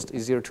 it's just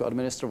easier to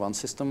administer one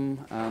system,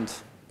 and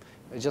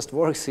it just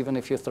works even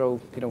if you throw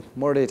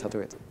more data to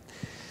it.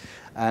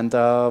 And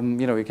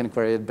you can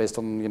query it based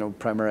on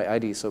primary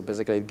ID. So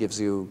basically, it gives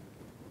you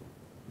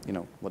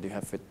what you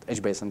have with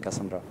HBase and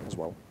Cassandra as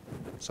well.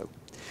 So,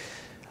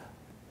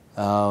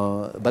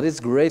 but it's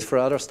great for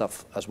other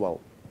stuff as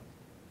well.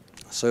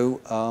 So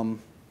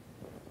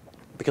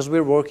because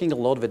we're working a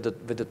lot with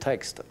the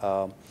text.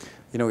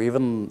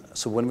 Even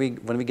so, when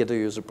we get the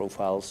user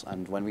profiles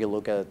and when we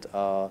look at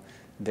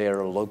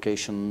their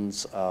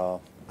locations, I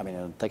mean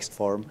in text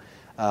form,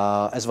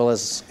 as well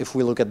as if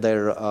we look at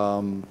their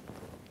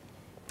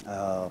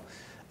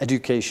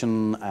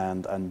education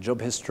and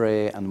job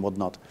history and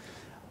whatnot,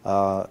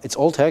 it's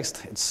all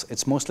text.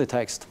 It's mostly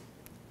text,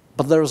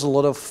 but there's a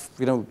lot of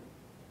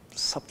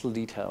subtle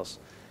details.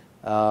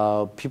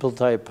 People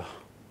type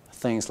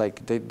things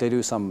like they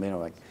do some,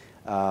 like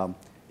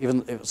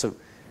even if, so,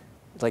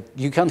 like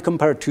you can't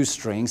compare two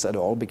strings at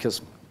all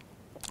because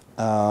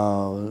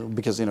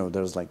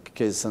there's like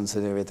case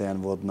sensitivity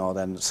and whatnot,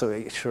 and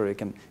so sure you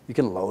can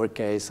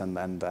lowercase and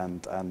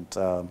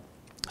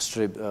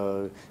strip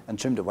and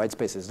trim the white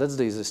spaces. That's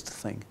the easiest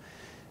thing.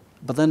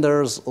 But then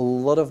there's a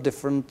lot of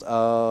different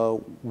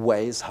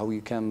ways how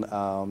you can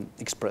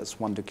express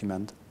one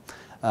document,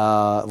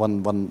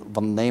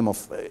 one name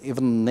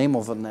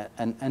of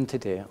an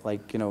entity.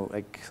 Like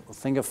like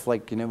think of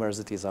like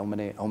universities. How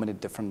many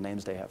different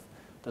names they have?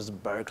 There's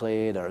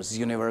Berkeley. There's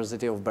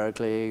University of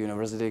Berkeley,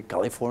 University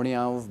California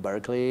of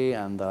Berkeley,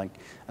 and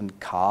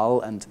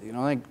Cal, and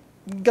like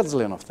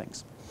gazillion of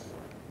things.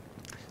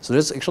 So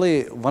there's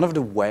actually one of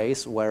the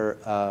ways where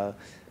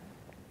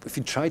if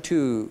you try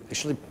to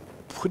actually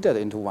put that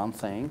into one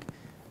thing,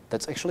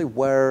 that's actually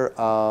where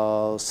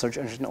search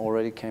engine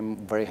already came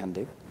very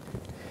handy.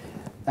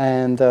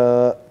 And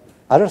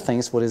other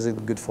things, what is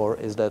it good for,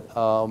 is that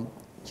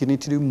you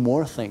need to do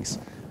more things.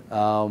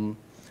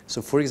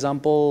 So for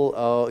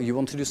example, you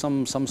want to do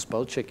some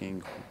spell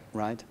checking,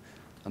 right?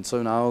 And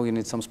so now you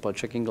need some spell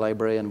checking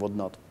library and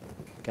whatnot.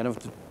 Kind of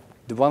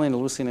the one in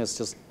Lucene is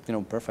just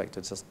perfect.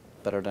 It's just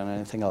better than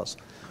anything else.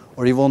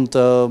 Or you want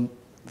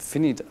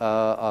finite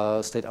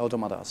state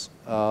automatas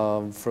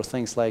for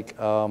things like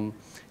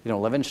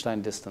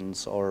Levenshtein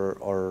distance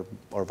or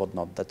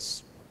whatnot.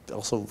 That's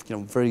also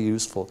very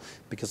useful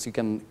because you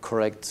can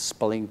correct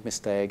spelling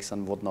mistakes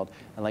and whatnot,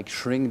 and like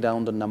shrink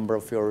down the number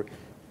of your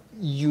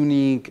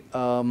unique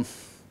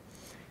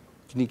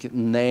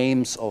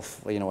names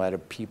of either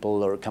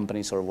people or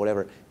companies or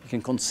whatever. You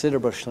can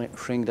considerably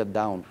shrink that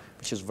down,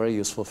 which is very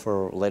useful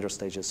for later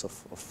stages of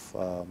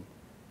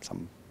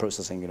some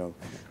processing,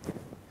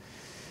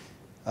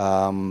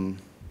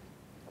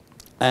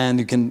 and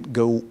you can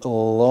go a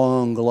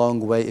long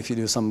way if you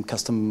do some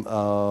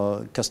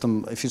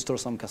if you store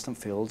some custom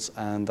fields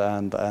and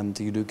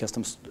you do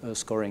custom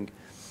scoring.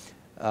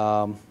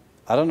 I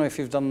don't know if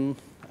you've done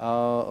a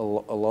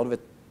lot of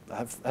it.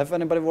 Have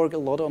anybody worked a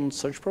lot on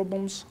search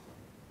problems?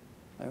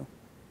 No?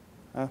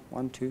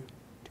 1, 2,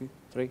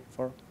 3,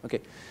 4. Okay.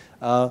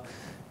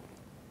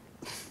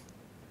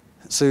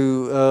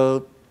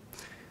 So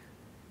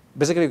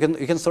basically,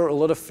 you can store a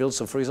lot of fields.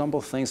 So, for example,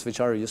 things which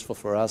are useful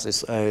for us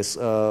is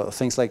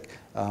things like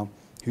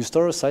you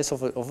store a size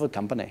of a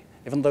company,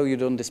 even though you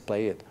don't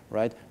display it,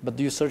 right? But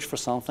do you search for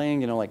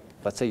something? Like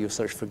let's say you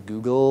search for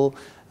Google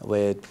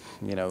with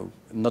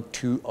not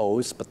 2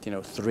 O's but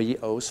 3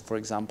 O's, for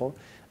example,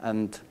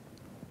 and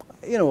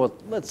what?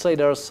 Let's say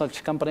there's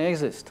such company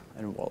exist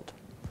in the world.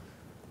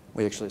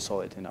 We actually saw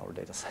it in our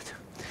data set,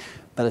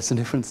 but it's a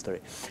different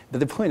story.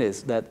 But the point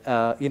is that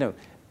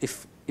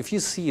if you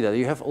see that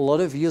you have a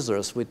lot of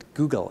users with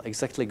Google,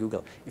 exactly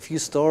Google, if you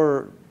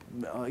store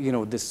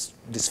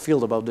this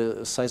field about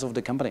the size of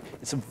the company,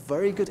 it's a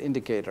very good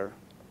indicator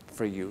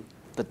for you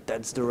that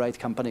that's the right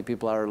company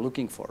people are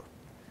looking for.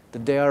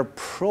 That they are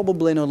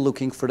probably not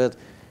looking for that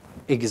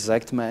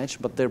exact match,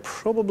 but they're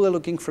probably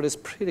looking for this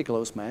pretty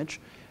close match.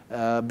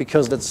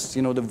 Because that's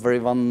the very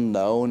one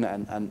known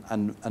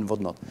and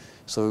whatnot.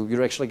 So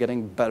you're actually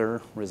getting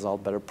better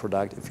result, better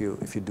product if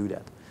you do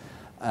that.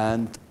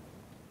 And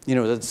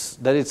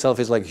that itself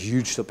is like a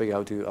huge topic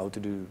how to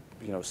do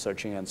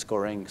searching and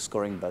scoring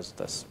best.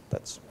 That's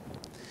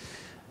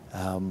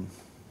I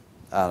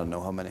don't know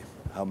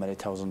how many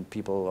thousand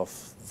people of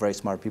very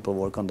smart people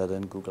work on that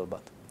in Google,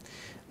 but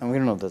and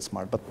we're not that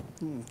smart. But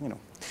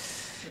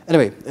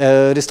anyway,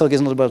 this talk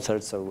is not about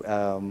search,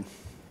 so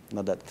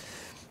not that.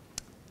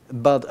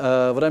 But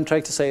what I'm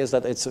trying to say is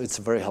that it's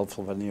very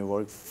helpful when you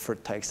work for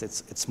text.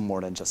 It's more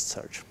than just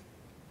search.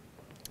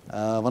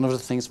 One of the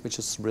things which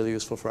is really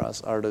useful for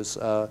us are those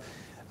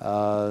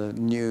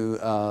new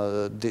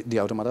the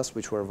automatas,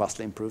 which were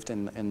vastly improved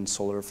in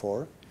Solr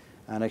 4.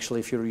 And actually,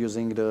 if you're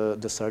using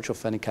the search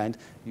of any kind,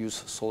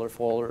 use Solr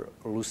 4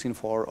 or Lucene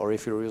 4, or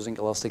if you're using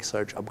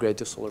Elasticsearch, upgrade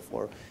to Solr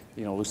 4,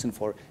 Lucene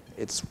 4.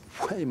 It's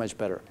way much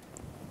better,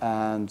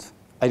 and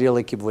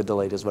ideally keep with the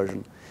latest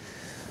version.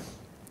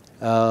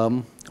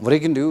 What you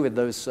can do with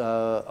those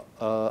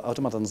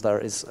automatons there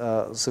is,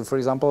 so for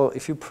example,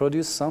 if you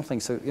produce something,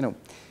 so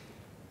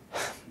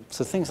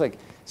so things like,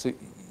 so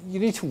you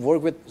need to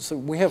work with, so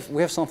we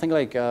have something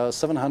like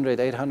 700,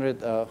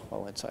 800,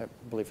 well, it's I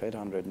believe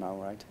 800 now,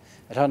 right?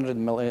 800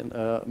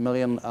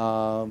 million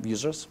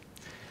users,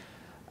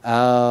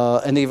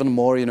 and even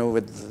more,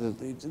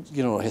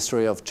 with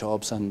history of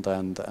jobs and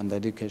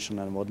education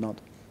and whatnot.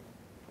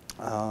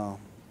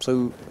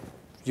 So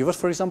you would,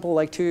 for example,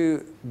 like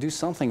to do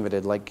something with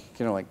it, like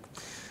like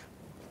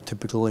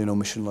typical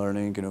machine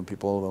learning.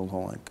 People will go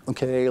like,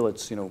 okay,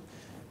 let's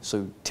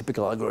so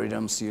typical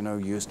algorithms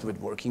used with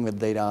working with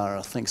data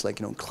are things like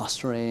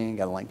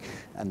clustering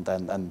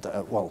and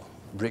well,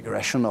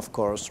 regression, of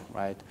course,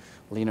 right?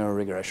 Linear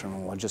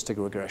regression, logistic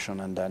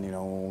regression, and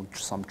then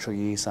some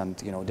trees and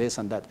this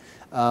and that.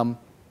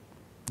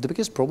 The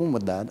biggest problem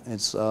with that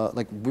is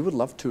like we would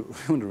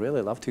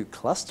really love to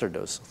cluster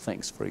those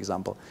things, for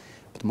example.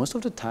 But most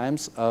of the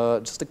times,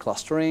 just the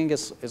clustering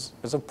is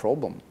a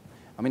problem.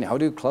 I mean, how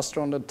do you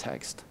cluster on the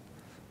text?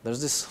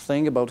 There's this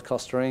thing about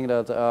clustering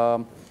that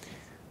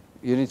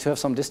you need to have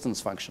some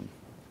distance function.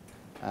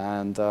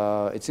 And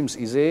it seems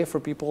easy for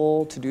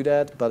people to do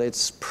that, but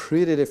it's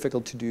pretty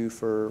difficult to do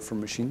for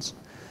machines.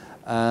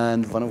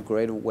 And one of the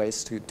great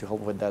ways to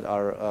help with that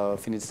are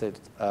finite state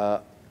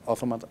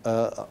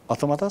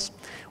automatas,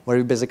 where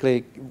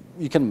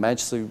you can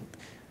match. So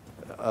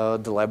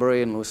the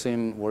library in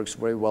Lucene works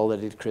very well.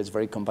 That it creates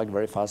very compact,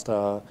 very fast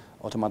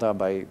automata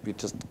by you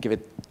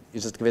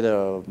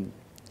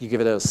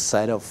give it a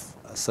set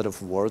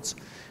of words,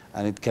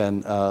 and it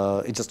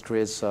just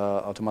creates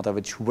automata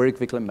which very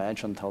quickly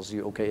match and tells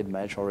you, okay, it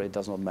match or it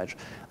does not match,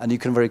 and you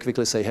can very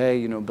quickly say,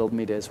 hey, build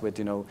me this with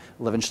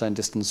Levenstein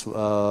distance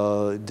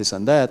this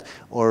and that,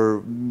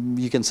 or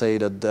you can say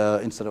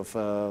that instead of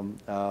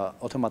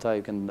automata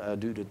you can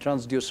do the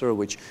transducer,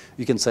 which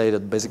you can say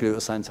that basically you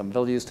assign some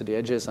values to the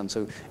edges, and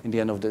so in the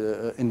end of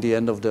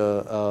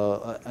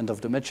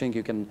the matching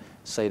you can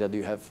say that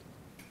you have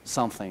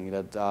something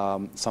that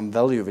some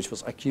value which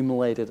was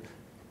accumulated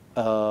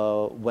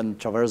when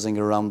traversing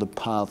around the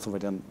path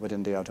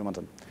within the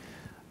automaton.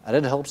 And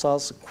it helps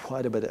us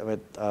quite a bit with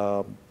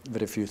a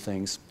few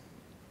things.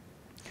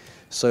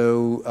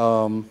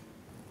 So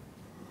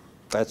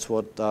that's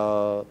what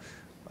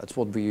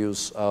we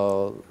use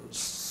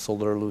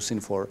Solder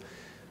Lucene for.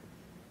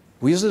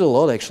 We use it a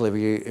lot, actually.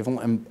 We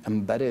even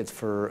embed it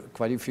for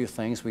quite a few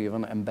things. We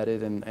even embed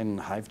it in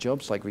Hive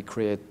jobs, like we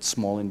create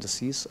small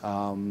indices,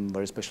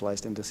 very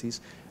specialized indices,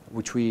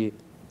 which we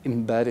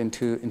embed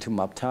into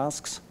map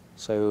tasks.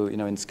 So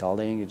in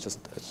scaling, it's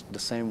the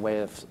same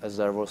way as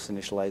there was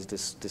initialized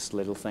this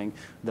little thing.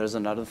 There's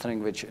another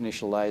thing which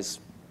initialize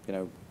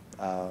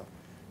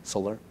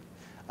Solder,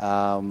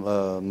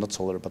 not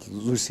Solder, but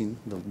Lucene,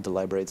 the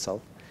library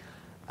itself.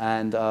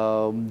 And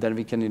then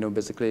we can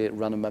basically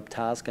run a map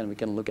task, and we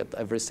can look at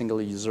every single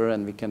user,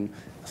 and we can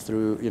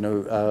through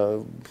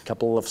a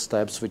couple of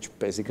steps, which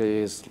basically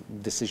is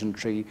decision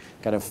tree,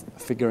 kind of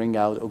figuring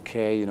out,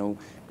 okay,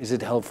 is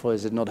it helpful,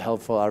 is it not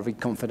helpful, are we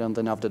confident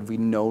enough that we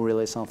know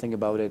really something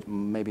about it,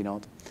 maybe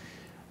not,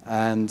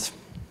 and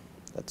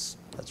that's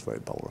very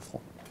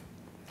powerful.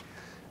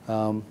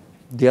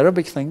 The other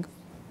big thing,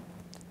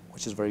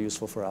 which is very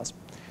useful for us,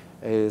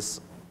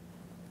 is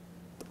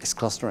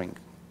clustering.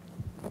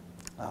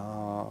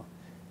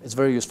 It's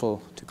very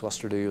useful to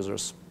cluster the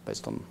users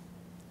based on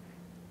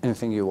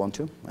anything you want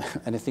to,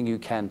 anything you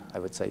can, I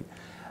would say.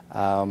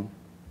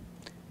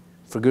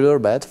 For good or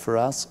bad, for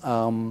us,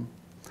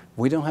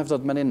 we don't have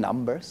that many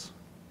numbers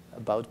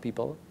about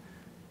people,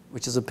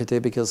 which is a pity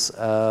because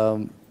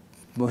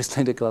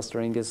mostly the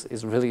clustering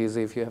is really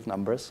easy if you have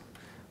numbers.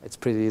 It's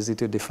pretty easy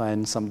to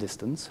define some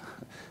distance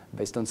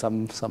based on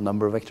some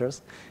number vectors.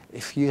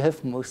 If you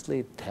have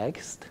mostly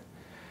text,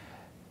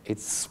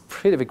 it's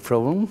pretty big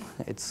problem.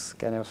 It's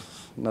kind of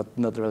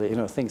not really,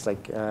 things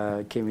like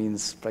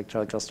k-means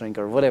spectral clustering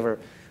or whatever.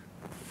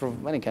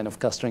 From any kind of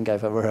clustering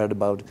I've ever heard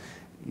about,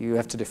 you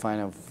have to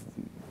define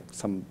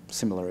some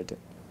similarity.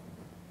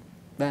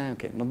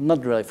 Okay,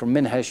 not really. For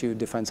min hash, you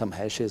define some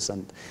hashes,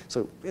 and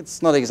so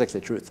it's not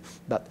exactly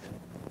truth. But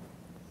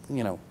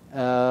even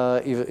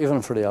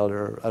for the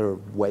other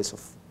ways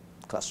of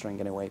clustering,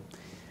 anyway,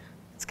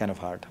 it's kind of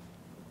hard.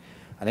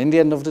 And in the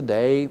end of the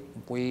day,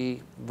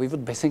 we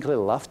would basically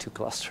love to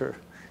cluster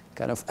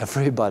kind of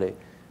everybody.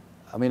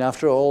 I mean,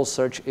 after all,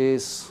 search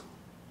is,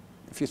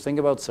 if you think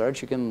about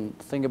search, you can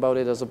think about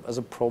it as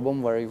a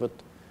problem where you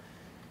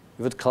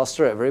would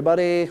cluster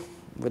everybody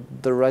with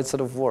the right set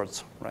of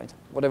words, right?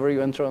 Whatever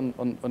you enter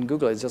on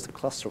Google is just a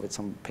cluster with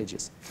some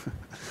pages.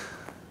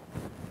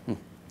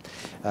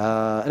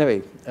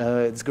 Anyway,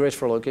 it's great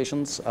for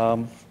locations.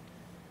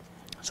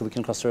 So we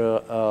can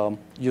cluster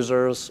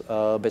users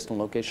based on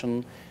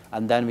location.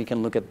 And then we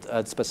can look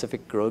at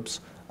specific groups.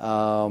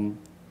 The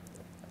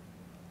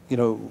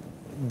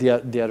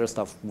other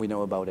stuff we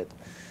know about it.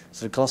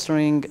 So the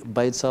clustering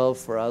by itself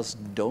for us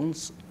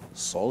don't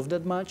solve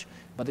that much,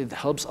 but it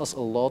helps us a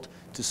lot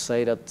to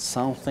say that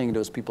something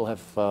those people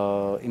have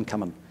in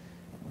common.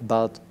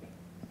 But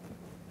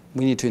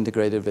we need to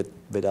integrate it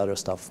with other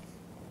stuff.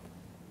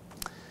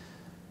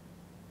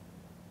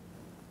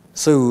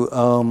 So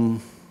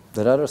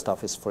that other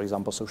stuff is, for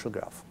example, social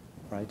graph,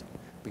 right?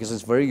 Because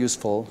it's very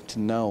useful to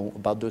know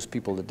about those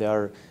people, that they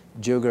are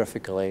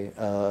geographically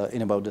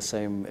in about the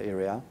same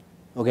area.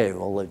 Okay,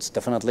 well, it's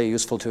definitely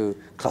useful to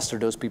cluster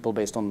those people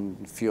based on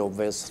a few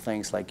obvious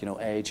things like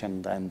age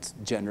and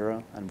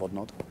gender and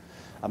whatnot.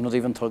 I'm not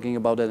even talking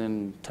about it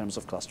in terms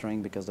of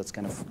clustering because that's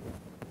kind of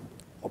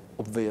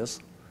obvious.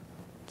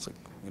 It's like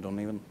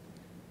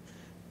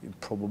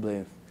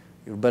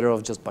you're better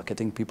off just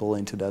bucketing people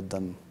into that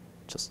than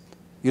just,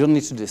 you don't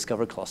need to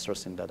discover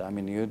clusters in that. I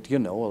mean, you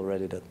know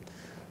already that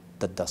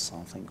does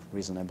something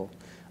reasonable.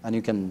 And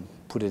you can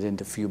put it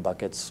into few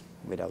buckets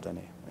without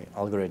any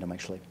algorithm,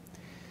 actually.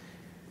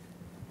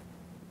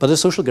 But the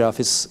social graph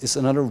is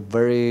another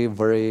very,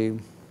 very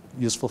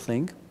useful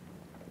thing.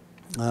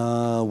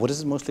 What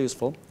is mostly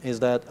useful is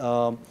that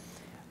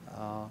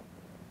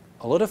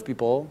a lot of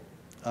people,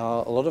 a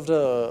lot of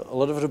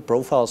the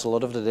profiles, a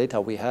lot of the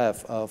data we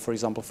have, for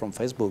example, from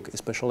Facebook,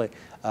 especially,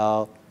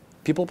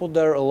 people put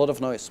there a lot of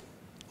noise,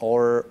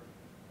 or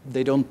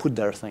they don't put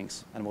their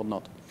things and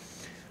whatnot.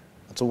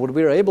 So what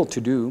we're able to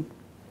do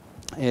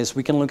is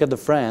we can look at the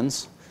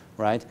friends,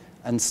 right,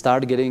 and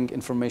start getting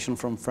information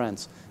from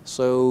friends.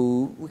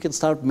 So we can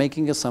start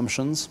making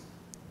assumptions,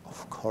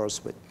 of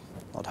course, with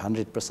not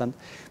 100%,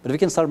 but we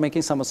can start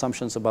making some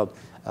assumptions about,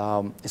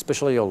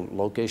 especially your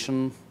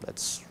location.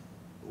 That's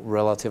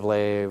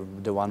relatively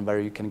the one where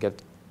you can get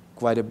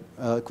quite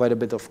a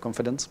bit of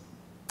confidence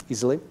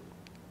easily.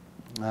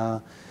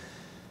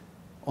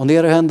 On the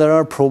other hand, there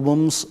are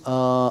problems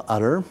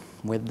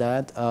with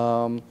that.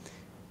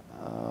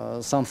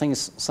 Some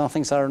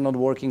things are not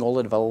working all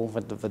that well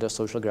with the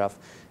social graph.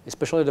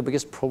 Especially the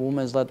biggest problem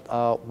is that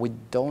we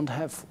don't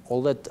have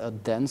all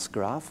that dense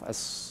graph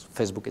as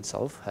Facebook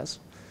itself has.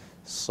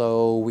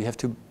 So we have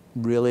to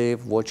really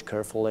watch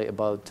carefully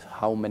about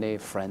how many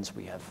friends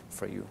we have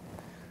for you.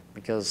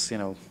 Because, you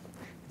know,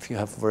 if you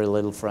have very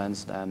little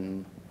friends,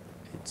 then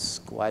it's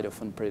quite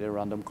often pretty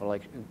random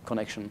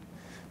connection.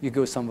 You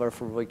go somewhere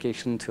for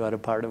vacation to other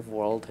part of the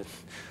world,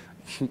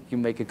 and you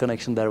make a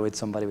connection there with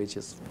somebody which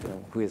is, you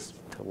know, who is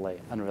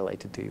totally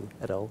unrelated to you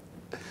at all.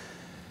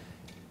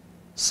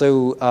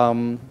 So,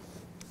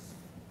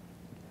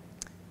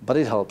 but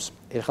it helps.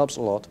 It helps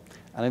a lot,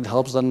 and it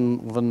helps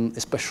then when,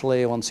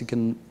 especially once you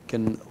can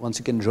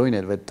join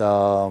it with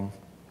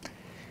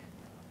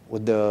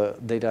the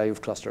data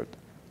you've clustered,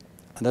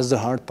 and that's the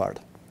hard part,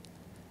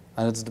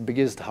 and it's the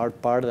biggest hard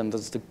part, and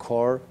that's the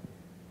core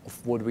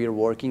of what we are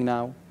working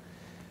now.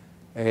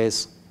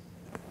 Is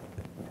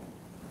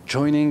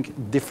joining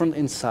different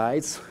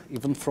insights,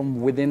 even from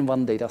within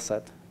one data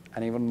set,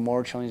 and even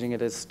more challenging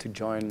it is to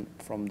join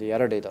from the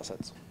other data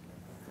sets.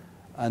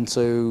 And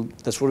so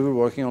that's what we're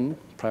working on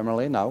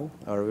primarily now,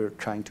 or we're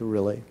trying to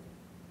really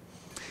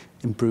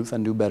improve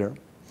and do better.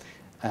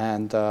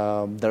 And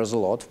there's a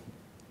lot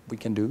we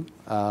can do.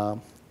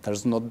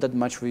 There's not that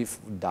much we've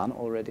done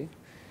already,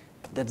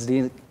 but that's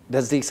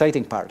the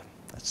exciting part.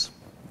 That's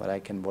what I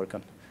can work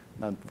on.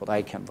 Not what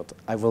I can, but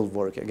I will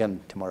work again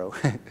tomorrow.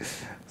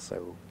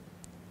 So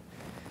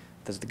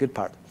that's the good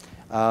part.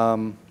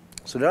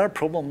 So there are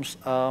problems.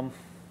 You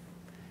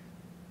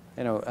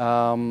know,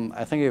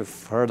 I think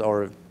you've heard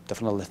or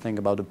definitely think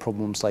about the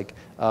problems. Like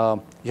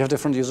you have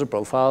different user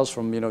profiles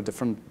from, you know,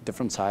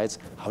 different sites.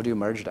 How do you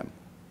merge them,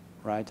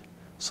 right?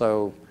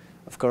 So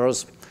of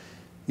course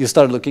you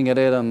start looking at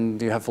it, and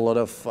you have a lot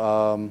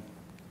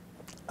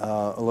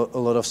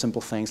of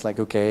simple things like,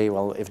 okay,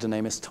 well, if the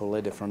name is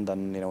totally different,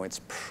 then, you know, it's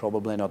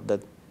probably not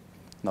that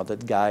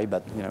guy.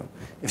 But, you know,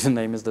 if the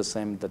name is the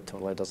same, that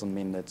totally doesn't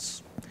mean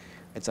it's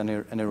any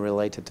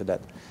related to that.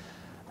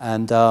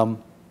 And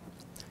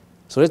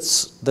so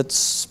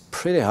that's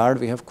pretty hard.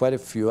 We have quite a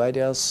few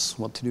ideas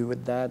what to do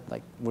with that.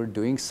 Like, we're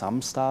doing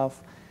some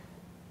stuff,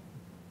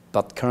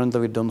 but currently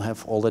we don't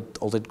have all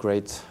that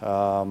great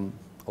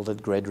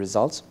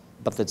results.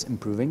 But that's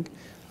improving.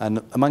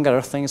 And among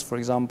other things, for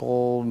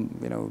example,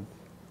 you know,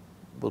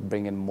 we'll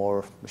bring in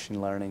more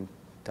machine learning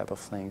type of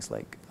things,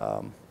 like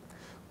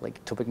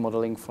topic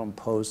modeling from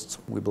posts.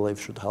 We believe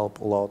should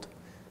help a lot.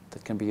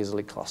 That can be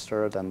easily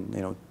clustered, and,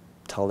 you know,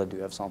 tell that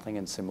you have something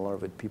and similar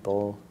with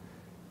people.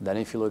 Then,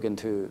 if you look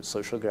into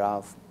social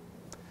graph,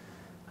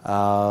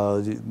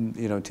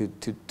 you know,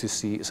 to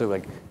see, so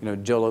like, you know,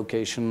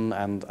 geolocation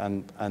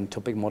and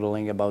topic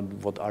modeling about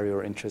what are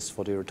your interests,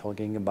 what you're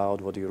talking about,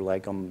 what do you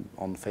like on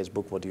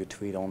Facebook, what do you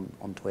tweet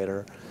on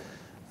Twitter,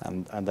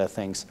 and other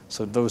things.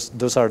 So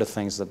those are the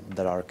things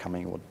that are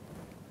coming, what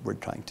we're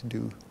trying to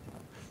do,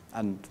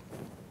 and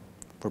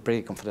we're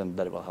pretty confident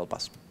that it will help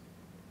us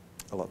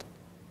a lot.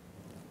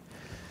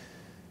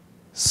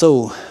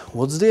 So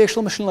what's the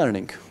actual machine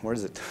learning? Where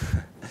is it?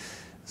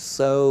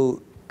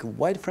 So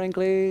quite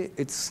frankly,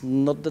 it's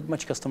not that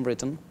much custom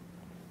written.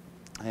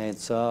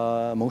 It's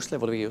mostly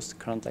what we use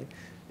currently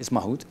is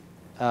Mahout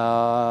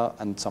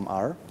and some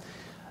R.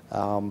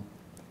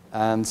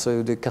 And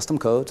so the custom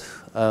code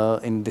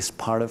in this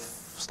part of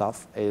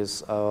stuff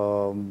is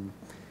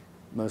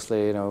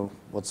mostly, you know,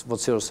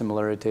 what's your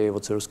similarity,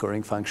 what's your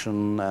scoring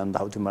function, and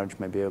how to merge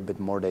maybe a bit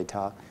more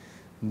data.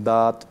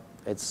 But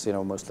it's, you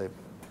know, mostly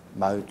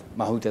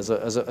Mahout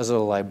as a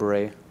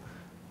library,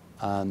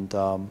 and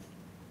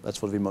that's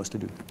what we mostly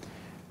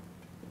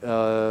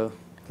do.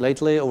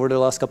 Lately, over the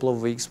last couple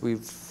of weeks,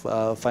 we've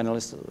finally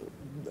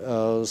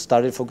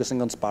started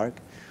focusing on Spark,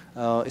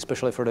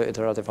 especially for the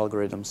iterative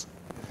algorithms.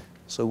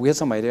 So we had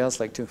some ideas,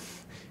 like to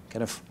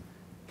kind of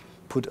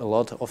put a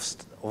lot of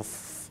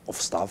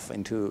stuff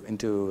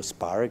into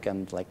Spark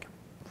and like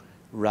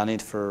run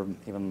it for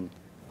even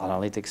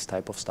analytics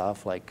type of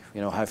stuff, like,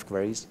 you know, Hive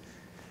queries.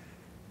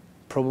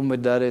 Problem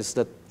with that is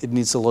that it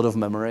needs a lot of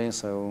memory,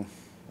 so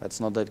that's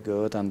not that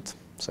good, and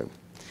so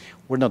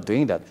we're not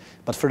doing that.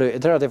 But for the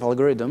iterative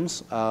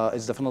algorithms,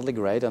 it's definitely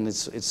great, and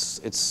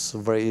it's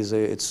very easy.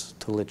 It's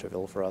totally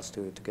trivial for us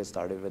to get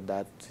started with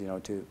that, you know,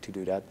 to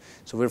do that.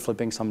 So we're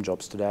flipping some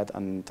jobs to that,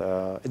 and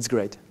it's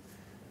great.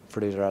 for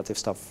the iterative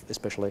stuff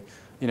especially.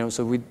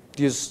 So we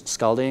use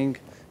scalding.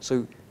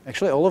 So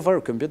actually all of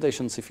our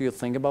computations, if you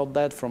think about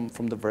that from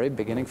the very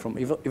beginning, from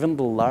even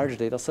the large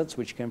data sets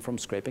which came from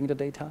scraping the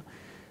data,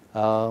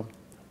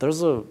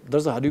 there's a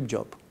Hadoop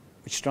job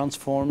which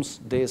transforms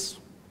this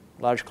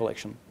large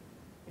collection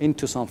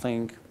into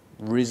something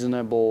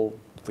reasonable,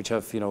 which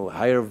have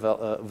higher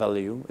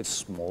value. It's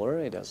smaller,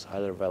 it has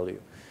higher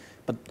value,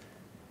 but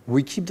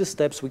we keep the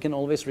steps. We can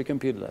always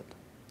recompute that.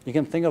 You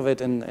can think of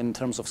it in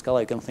terms of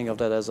Scala. You can think of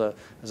that as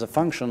a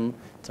function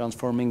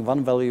transforming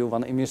one value,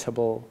 one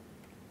immutable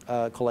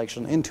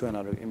collection into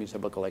another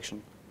immutable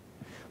collection.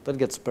 That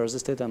gets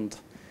persisted, and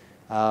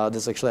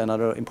this is actually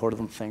another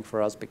important thing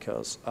for us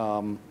because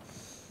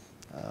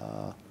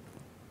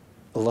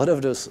a lot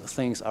of those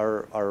things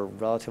are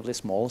relatively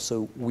small,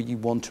 so we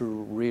want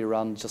to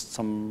rerun just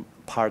some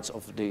parts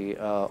of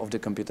the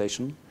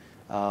computation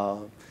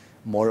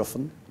more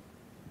often,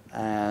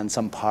 and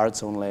some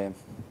parts only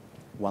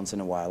once in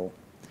a while.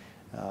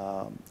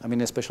 I mean,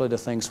 especially the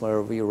things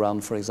where we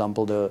run, for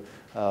example, the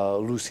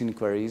Lucene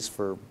queries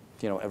for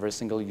every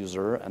single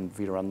user, and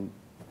we run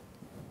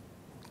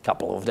a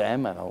couple of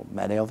them,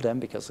 many of them,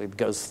 because it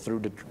goes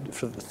through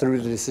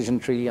the decision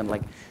tree and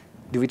like.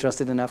 Do we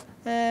trust it enough?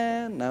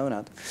 No,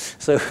 not.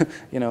 So,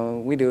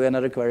 we do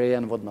another query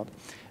and whatnot.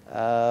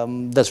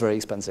 That's very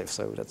expensive,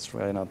 so that's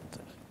really not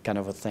kind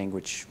of a thing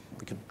which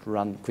we could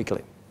run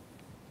quickly.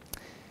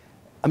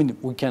 I mean,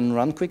 we can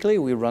run quickly,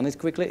 we run it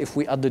quickly. If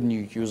we add a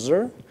new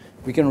user,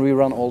 we can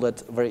rerun all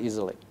that very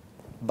easily.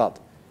 But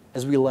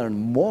as we learn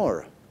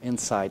more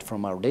insight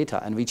from our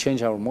data and we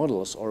change our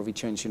models or we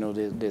change,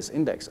 this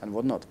index and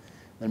whatnot,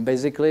 then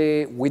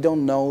basically we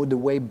don't know the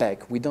way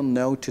back. We don't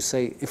know to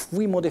say, if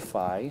we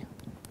modify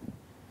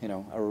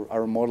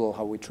our model,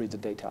 how we treat the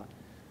data,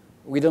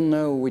 we don't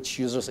know which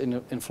users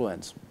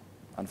influence,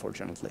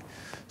 unfortunately.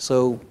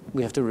 So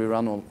we have to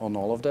rerun on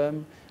all of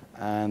them,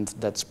 and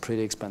that's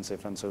pretty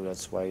expensive, and so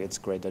that's why it's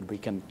great that we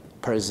can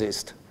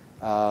persist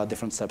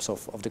different steps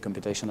of the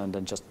computation and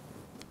then just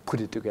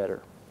put it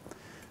together,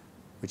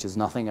 which is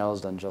nothing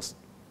else than just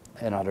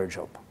another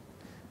job,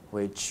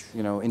 which,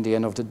 in the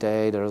end of the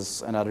day,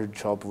 there's another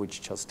job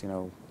which just,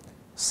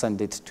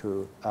 send it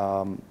to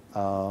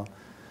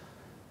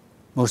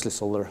mostly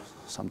Solr,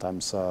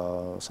 sometimes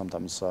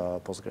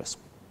Postgres.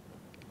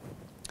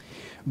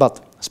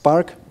 But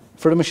Spark,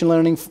 for the machine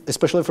learning,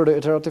 especially for the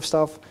iterative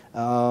stuff,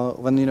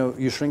 when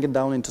you shrink it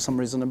down into some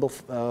reasonable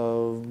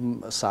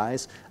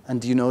size,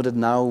 and you know that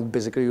now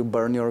basically you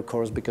burn your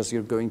cores because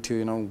you're going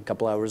to a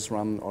couple hours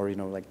run, or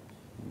like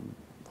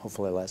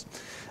hopefully less,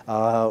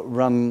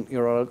 run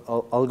your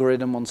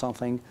algorithm on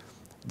something,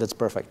 that's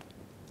perfect.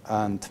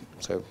 And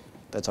so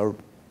that's our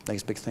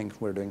next big thing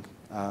we're doing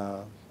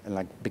in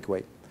like big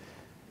way.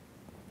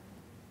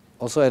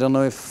 Also, I don't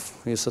know if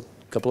you said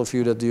a couple of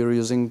you that you're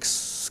using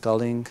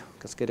scalding,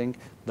 cascading.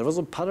 There was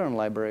a pattern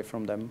library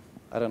from them.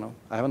 I don't know.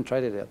 I haven't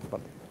tried it yet,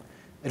 but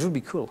it would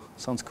be cool.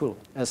 Sounds cool.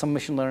 Some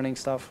machine learning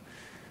stuff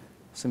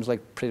seems like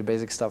pretty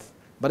basic stuff,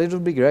 but it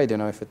would be great,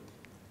 if it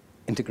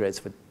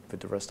integrates with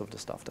the rest of the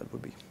stuff. That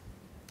would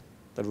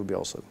be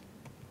also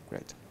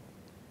great.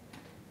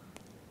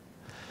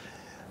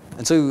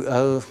 And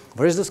so,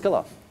 where is the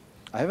Scala?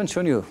 I haven't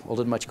shown you all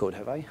that much code,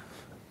 have I?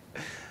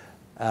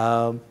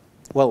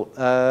 Well,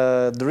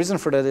 the reason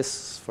for that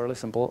is fairly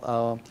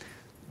simple.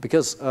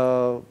 Because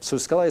so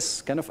Scala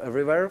is kind of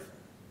everywhere.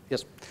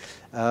 Yes,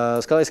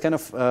 Scala is kind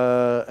of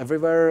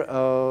everywhere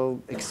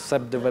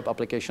except the web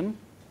application,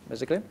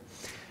 basically.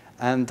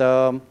 And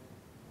well,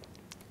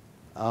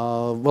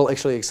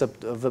 actually,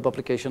 except web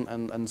application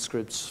and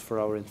scripts for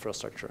our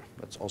infrastructure.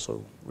 That's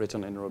also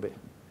written in Ruby.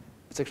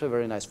 It's actually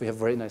very nice. We have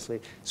very nicely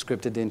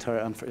scripted the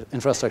entire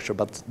infrastructure,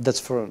 but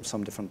that's for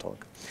some different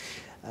talk.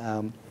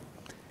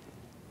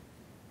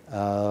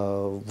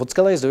 What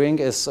Scala is doing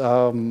is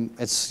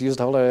it's used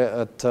wholly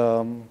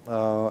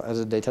as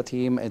a data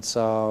team. It's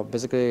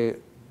basically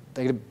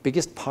the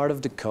biggest part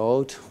of the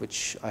code,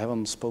 which I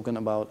haven't spoken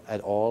about at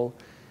all,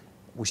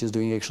 which is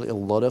doing actually a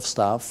lot of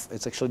stuff.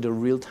 It's actually the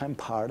real-time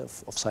part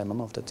of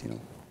Simon, of that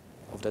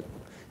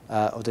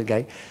of that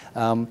guy.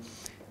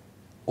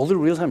 All the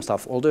real-time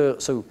stuff,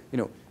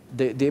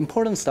 the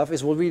important stuff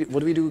is what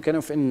we do kind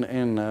of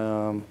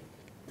in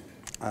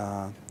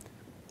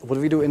what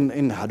we do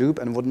in Hadoop,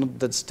 and whatnot.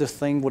 That's the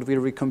thing what we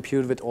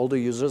recompute with all the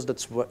users.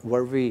 That's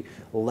where we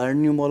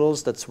learn new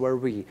models. That's where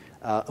we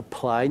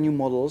apply new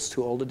models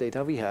to all the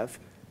data we have.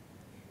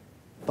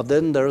 But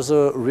then there's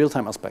a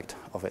real-time aspect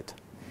of it.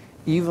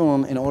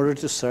 Even in order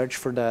to search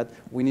for that,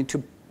 we need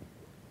to,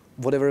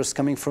 whatever is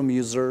coming from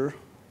user,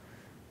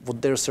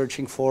 what they're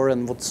searching for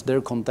and what's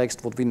their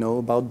context, what we know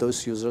about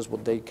those users,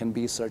 what they can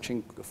be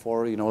searching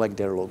for, like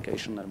their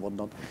location and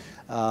whatnot.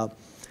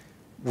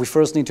 We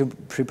first need to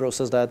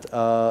pre-process that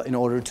in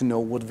order to know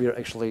what we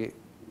actually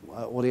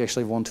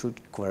want to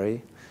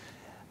query.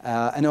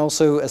 And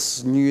also,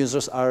 as new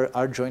users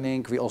are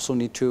joining, we also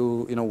need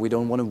to, we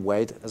don't want to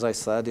wait. As I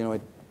said,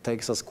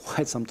 takes us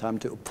quite some time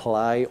to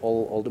apply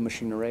all the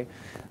machinery.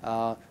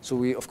 So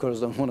we, of course,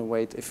 don't want to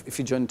wait. If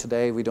you join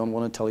today, we don't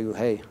want to tell you,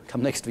 hey,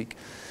 come next week.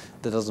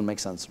 That doesn't make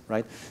sense,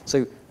 right?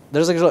 So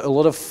there's actually a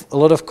lot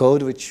of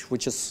code which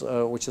is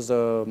a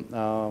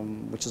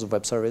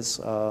web service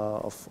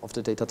of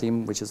the data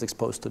team, which is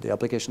exposed to the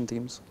application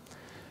teams.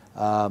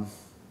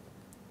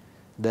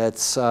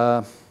 That's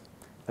I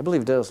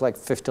believe there's like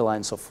 50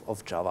 lines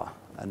of Java,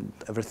 and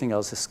everything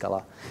else is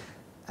Scala.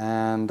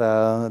 And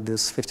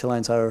these 50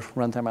 lines are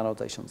runtime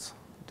annotations.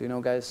 Do you know,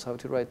 guys, how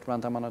to write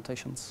runtime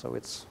annotations? So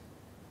it's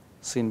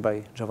seen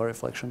by Java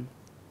reflection.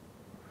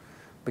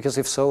 Because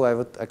if so,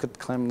 I could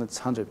claim it's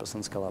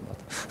 100% Scala, but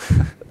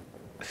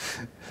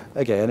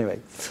okay. Anyway,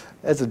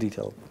 that's a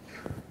detail.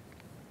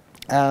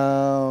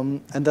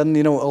 And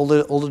then all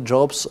the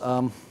jobs.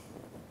 I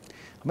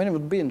mean, it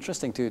would be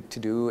interesting to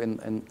do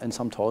in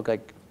some talk,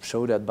 like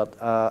show that, but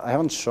I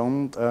haven't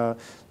shown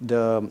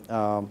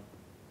the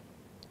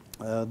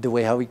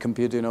way how we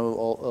compute,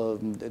 all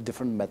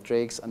different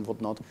metrics and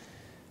whatnot,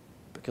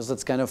 because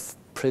that's kind of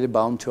pretty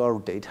bound to our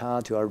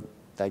data, to our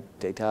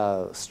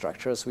data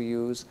structures we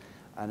use.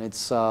 And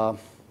it's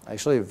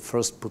actually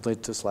first put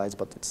it to slides,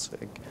 but it's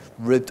like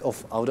ripped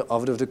off out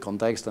of the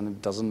context, and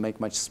it doesn't make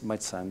much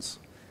sense.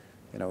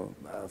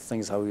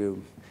 Things how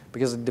you,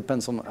 because it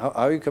depends on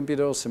how you compute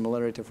our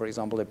similarity. For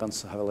example,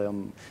 depends heavily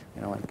on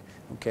like,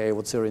 okay,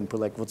 what's your input,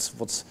 like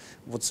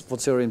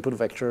what's your input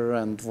vector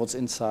and what's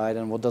inside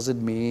and what does it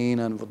mean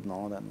and what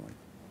not, and like,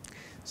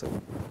 so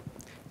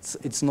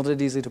it's not that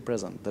easy to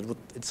present. That would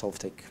itself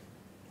take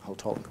a whole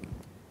talk.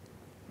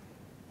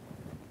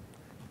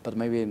 But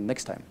maybe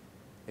next time,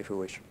 if you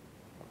wish.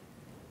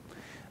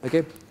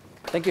 Okay,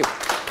 thank you.